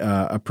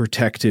a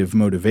protective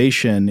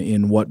motivation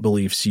in what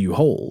beliefs you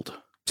hold.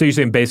 So you're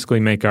saying basically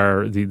make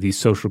these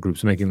social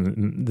groups, making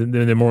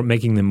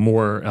them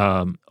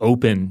more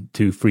open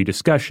to free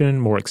discussion,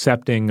 more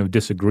accepting of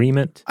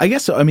disagreement? I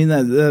guess so. I mean,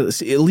 that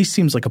at least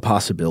seems like a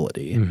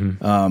possibility.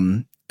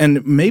 Mm-hmm.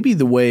 And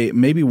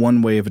maybe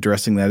one way of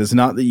addressing that is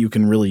not that you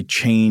can really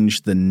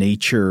change the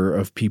nature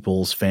of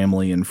people's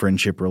family and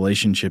friendship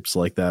relationships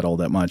like that all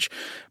that much,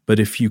 but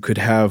if you could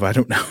have, I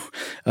don't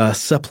know,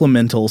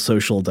 supplemental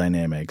social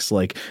dynamics.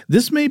 Like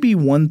this may be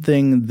one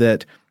thing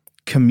that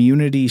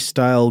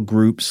community-style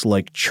groups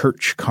like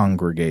church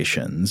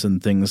congregations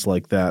and things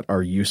like that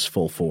are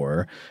useful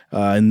for,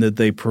 and that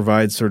they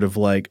provide sort of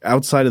like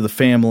outside of the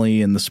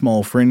family and the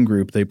small friend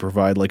group, they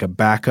provide like a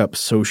backup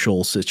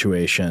social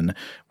situation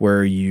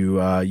where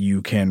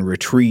you can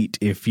retreat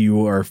if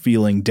you are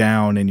feeling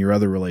down in your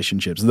other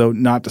relationships. Though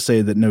not to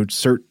say that no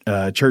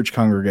church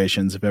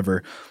congregations have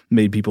ever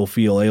made people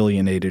feel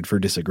alienated for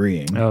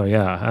disagreeing. Oh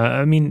yeah,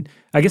 I mean,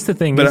 I guess the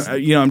thing is,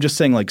 I'm just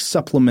saying like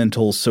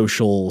supplemental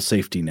social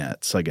safety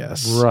nets, I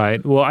guess.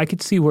 Right. Well, I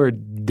could see where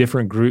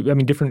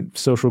different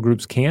social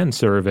groups can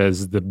serve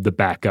as the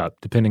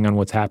backup, depending on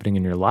what's happening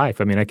in your life.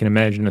 I mean, I can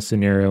imagine a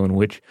scenario in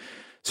which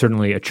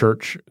certainly a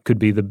church could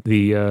be the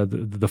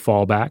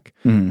fallback,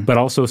 but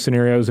also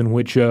scenarios in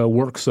which a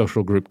work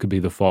social group could be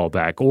the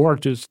fallback, or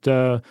just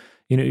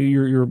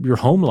your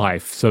home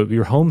life, so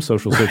your home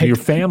social, so your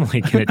family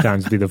can at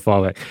times be the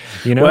fallback.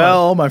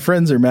 Well, my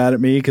friends are mad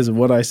at me because of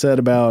what I said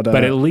about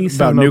but at least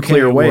about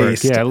nuclear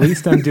waste. Yeah, at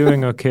least I'm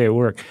doing okay at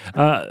work.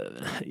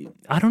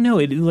 I don't know.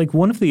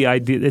 One of the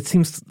ideas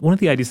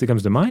that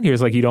comes to mind here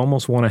is like you'd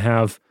almost want to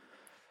have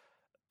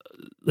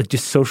like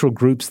just social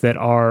groups that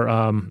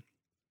are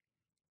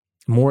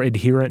more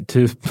adherent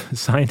to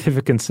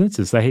scientific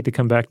consensus. I hate to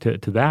come back to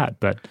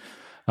that, but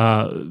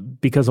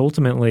because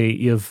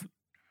ultimately,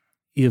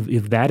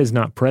 if that is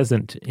not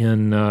present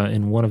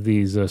in one of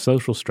these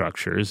social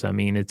structures, I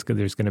mean,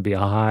 there's going to be a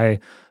high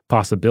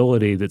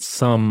possibility that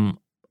some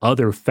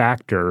other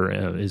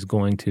factor is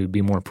going to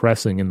be more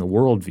pressing in the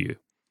worldview.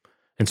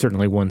 And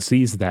certainly one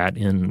sees that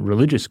in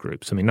religious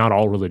groups. I mean, not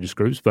all religious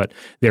groups, but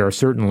there are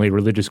certainly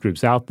religious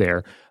groups out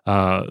there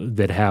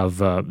that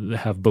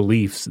have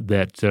beliefs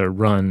that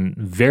run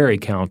very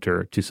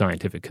counter to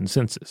scientific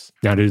consensus.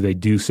 Now, do they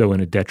do so in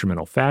a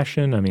detrimental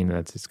fashion? I mean,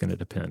 it's going to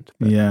depend.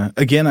 But. Yeah.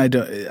 Again,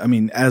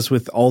 as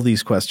with all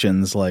these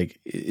questions, like,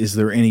 is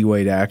there any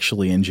way to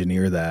actually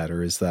engineer that,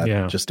 or is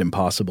that just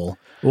impossible?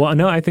 Well,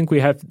 no, I think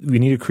we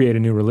need to create a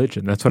new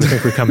religion. That's what I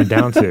think we're coming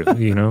down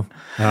to,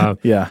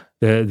 Yeah.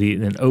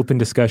 An open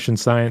discussion,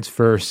 science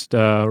first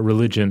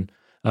religion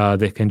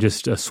that can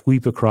just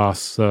sweep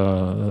across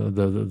the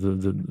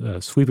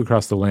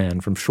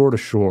land from shore to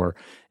shore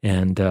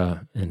and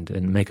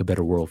make a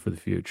better world for the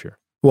future.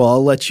 Well,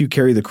 I'll let you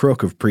carry the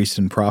crook of priest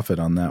and prophet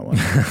on that one.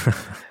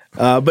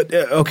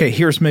 Okay,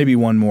 here's maybe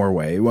one more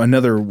way.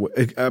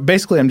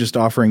 Basically, I'm just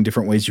offering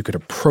different ways you could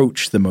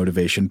approach the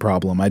motivation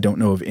problem. I don't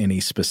know of any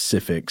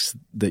specifics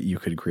that you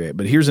could create,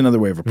 but here's another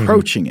way of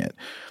approaching it.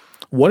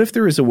 What if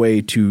there is a way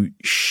to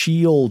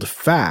shield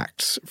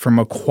facts from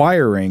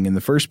acquiring in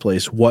the first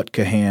place what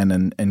Kahan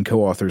and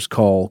co-authors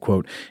call,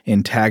 quote,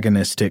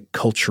 antagonistic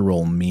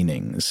cultural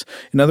meanings?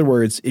 In other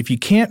words, if you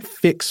can't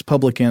fix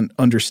public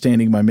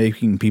understanding by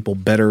making people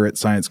better at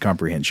science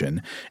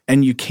comprehension,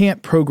 and you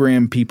can't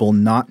program people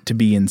not to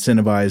be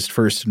incentivized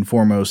first and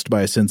foremost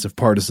by a sense of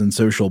partisan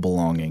social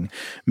belonging,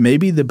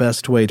 maybe the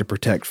best way to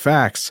protect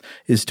facts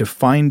is to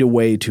find a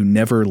way to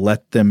never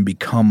let them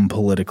become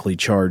politically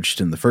charged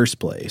in the first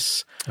place.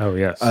 Oh,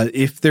 yes.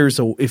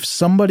 If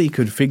somebody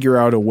could figure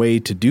out a way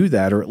to do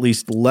that, or at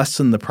least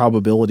lessen the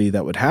probability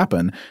that would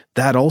happen,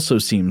 that also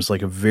seems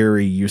like a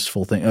very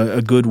useful thing,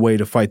 a good way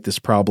to fight this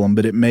problem.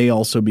 But it may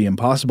also be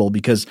impossible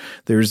because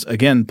there's,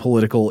 again,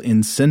 political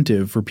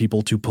incentive for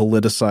people to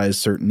politicize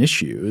certain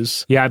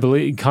issues. Yeah, I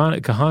believe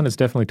Kahan has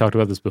definitely talked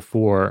about this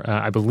before.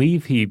 I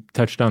believe he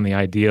touched on the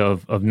idea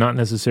of not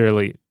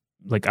necessarily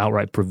like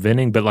outright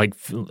preventing, but like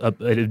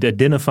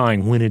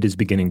identifying when it is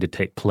beginning to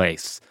take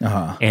place,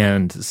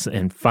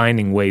 and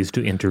finding ways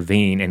to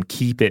intervene and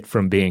keep it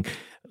from being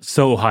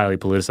so highly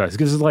politicized.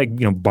 Because it's like,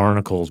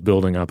 barnacles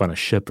building up on a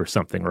ship or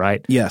something,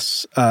 right?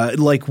 Yes.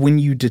 Like when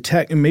you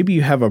detect – maybe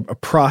you have a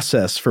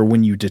process for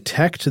when you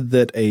detect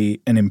that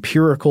an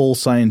empirical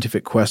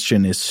scientific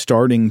question is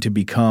starting to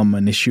become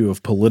an issue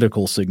of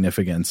political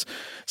significance.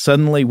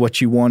 Suddenly what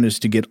you want is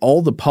to get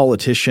all the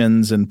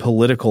politicians and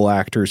political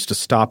actors to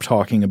stop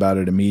talking about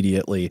it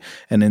immediately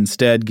and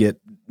instead get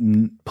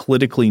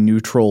politically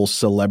neutral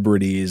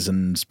celebrities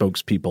and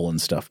spokespeople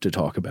and stuff to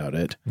talk about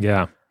it.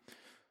 Yeah.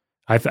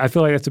 I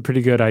feel like that's a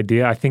pretty good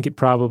idea. I think it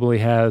probably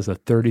has a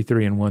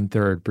 33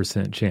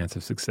 1/3% chance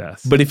of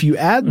success. But if you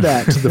add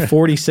that to the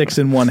 46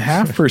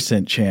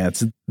 1/2%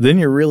 chance, then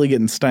you're really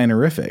getting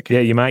Steinerific. Yeah,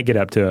 you might get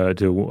up to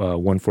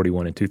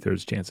 141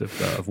 2/3 chance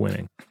of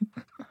winning.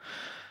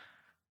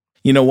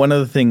 One of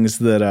the things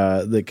that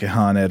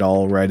Kahan et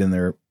al. Write in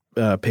their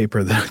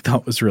paper that I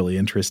thought was really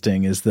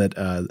interesting is that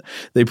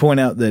they point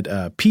out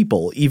that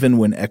people, even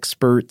when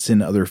experts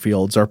in other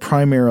fields, are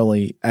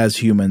primarily,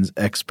 as humans,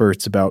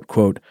 experts about,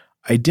 quote,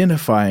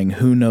 identifying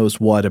who knows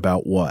what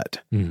about what.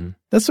 Mm-hmm.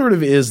 That sort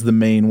of is the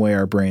main way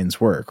our brains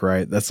work,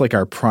 right? That's like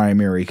our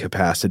primary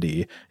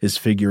capacity is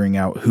figuring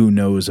out who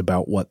knows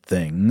about what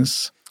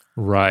things.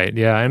 Right.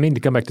 Yeah. I mean, to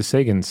come back to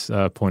Sagan's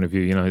point of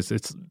view,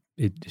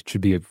 it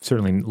should be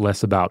certainly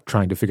less about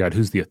trying to figure out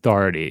who's the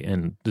authority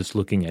and just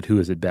looking at who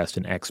is at best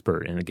an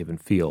expert in a given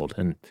field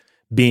and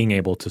being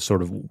able to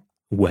sort of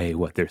weigh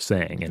what they're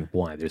saying and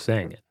why they're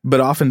saying it.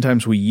 But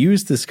oftentimes we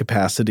use this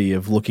capacity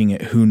of looking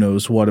at who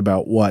knows what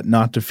about what,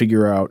 not to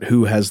figure out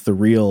who has the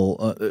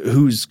real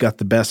who's got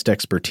the best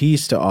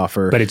expertise to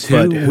offer. But it's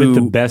who with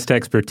the best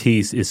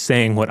expertise is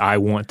saying what I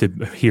want to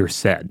hear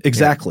said.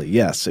 Exactly,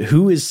 yes.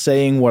 Who is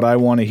saying what I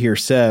want to hear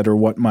said or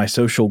what my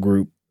social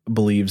group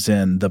believes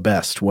in the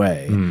best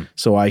way,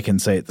 so I can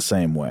say it the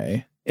same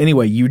way.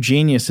 Anyway, you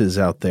geniuses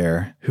out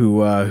there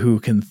who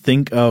can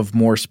think of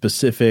more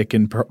specific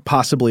and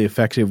possibly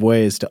effective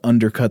ways to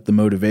undercut the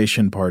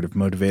motivation part of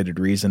motivated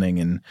reasoning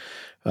and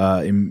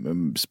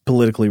in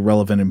politically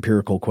relevant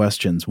empirical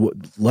questions,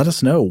 let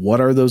us know.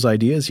 What are those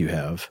ideas you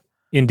have?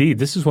 Indeed,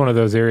 this is one of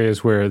those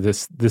areas where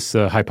this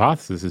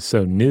hypothesis is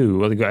so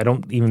new. I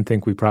don't even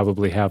think we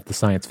probably have the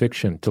science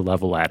fiction to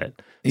level at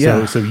it.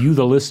 Yeah. So you,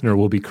 the listener,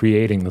 will be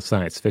creating the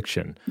science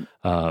fiction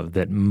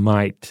that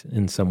might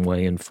in some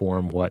way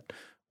inform what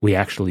we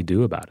actually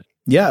do about it.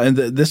 Yeah, and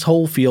this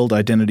whole field,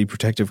 identity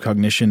protective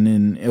cognition,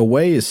 in a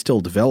way is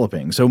still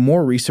developing. So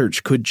more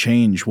research could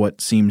change what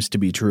seems to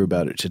be true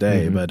about it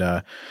today. Mm-hmm.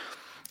 But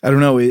I don't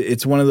know.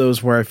 It's one of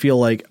those where I feel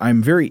like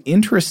I'm very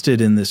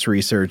interested in this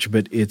research,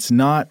 but it's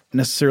not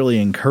necessarily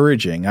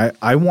encouraging.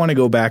 I want to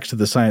go back to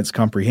the science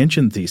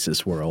comprehension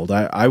thesis world.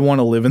 I want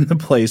to live in the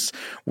place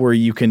where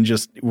you can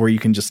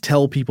just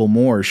tell people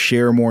more,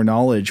 share more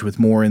knowledge with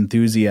more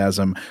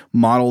enthusiasm,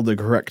 model the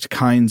correct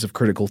kinds of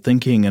critical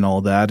thinking and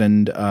all that,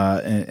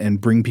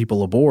 and bring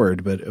people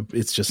aboard. But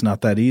it's just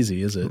not that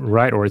easy, is it?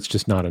 Right, or it's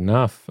just not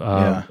enough.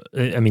 Yeah.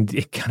 I mean,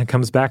 it kind of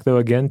comes back though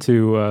again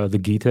to the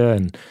Gita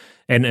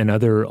and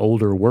other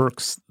older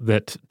works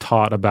that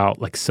taught about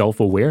like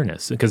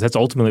self-awareness, because that's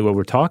ultimately what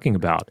we're talking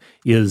about,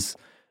 is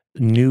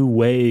new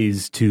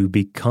ways to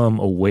become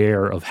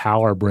aware of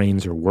how our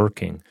brains are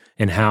working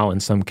and how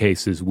in some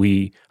cases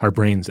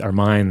our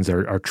minds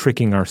are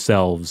tricking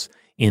ourselves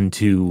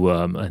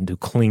into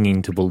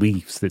clinging to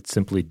beliefs that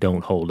simply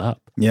don't hold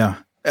up. Yeah.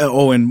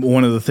 Oh, and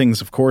one of the things,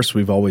 of course,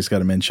 we've always got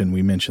to mention,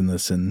 we mention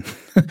this in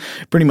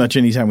pretty much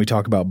anytime we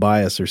talk about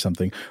bias or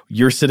something,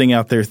 you're sitting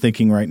out there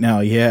thinking right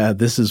now, yeah,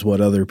 this is what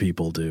other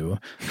people do.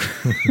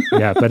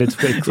 Yeah, but it's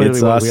clearly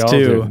it's what us we all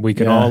too. do. We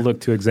can all look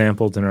to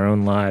examples in our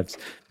own lives,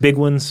 big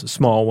ones,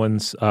 small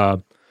ones.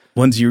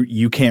 Ones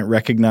you can't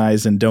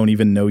recognize and don't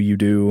even know you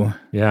do.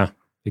 Yeah,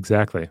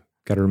 exactly.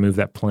 Got to remove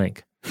that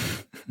plank.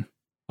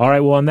 All right,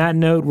 well, on that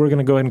note, we're going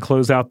to go ahead and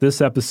close out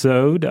this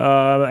episode.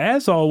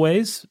 As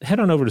always, head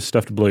on over to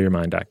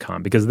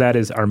stufftoblowyourmind.com because that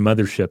is our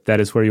mothership. That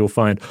is where you'll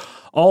find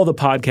all the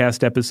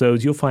podcast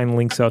episodes. You'll find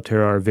links out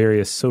to our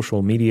various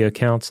social media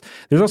accounts.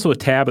 There's also a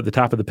tab at the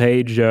top of the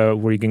page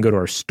where you can go to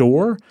our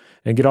store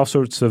and get all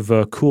sorts of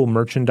cool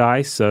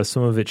merchandise.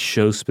 Some of it's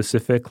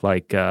show-specific,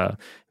 like the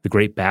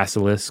Great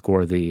Basilisk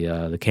or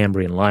the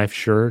Cambrian Life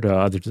shirt.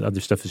 Other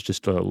stuff is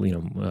just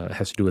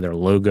has to do with our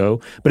logo.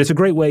 But it's a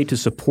great way to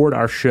support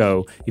our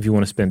show if you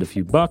want to spend a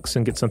few bucks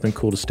and get something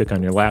cool to stick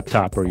on your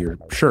laptop or your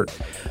shirt.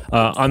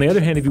 On the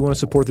other hand, if you want to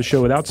support the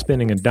show without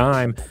spending a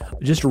dime,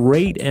 just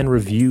rate and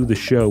review the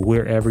show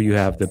wherever you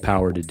have the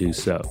power to do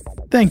so.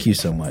 Thank you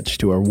so much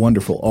to our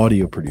wonderful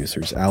audio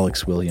producers,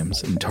 Alex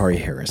Williams and Tari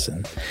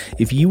Harrison.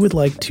 If you would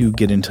like to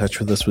get in touch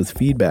with us with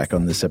feedback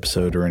on this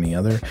episode or any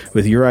other,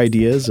 with your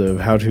ideas of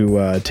how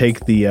to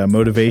take the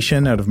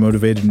motivation out of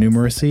motivated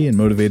numeracy and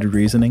motivated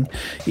reasoning,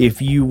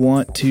 if you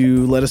want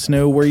to let us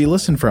know where you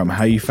listen from,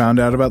 how you found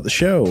out about the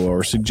show,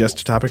 or suggest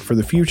a topic for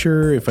the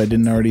future, if I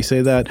didn't already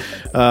say that,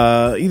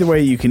 either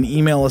way, you can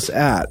email us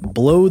at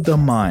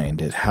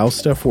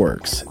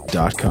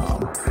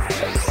blowthemind@howstuffworks.com.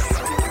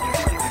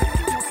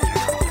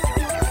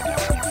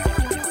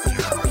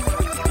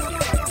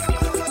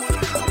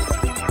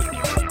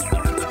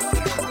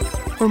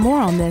 For more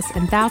on this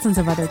and thousands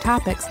of other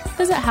topics,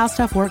 visit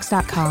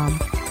howstuffworks.com.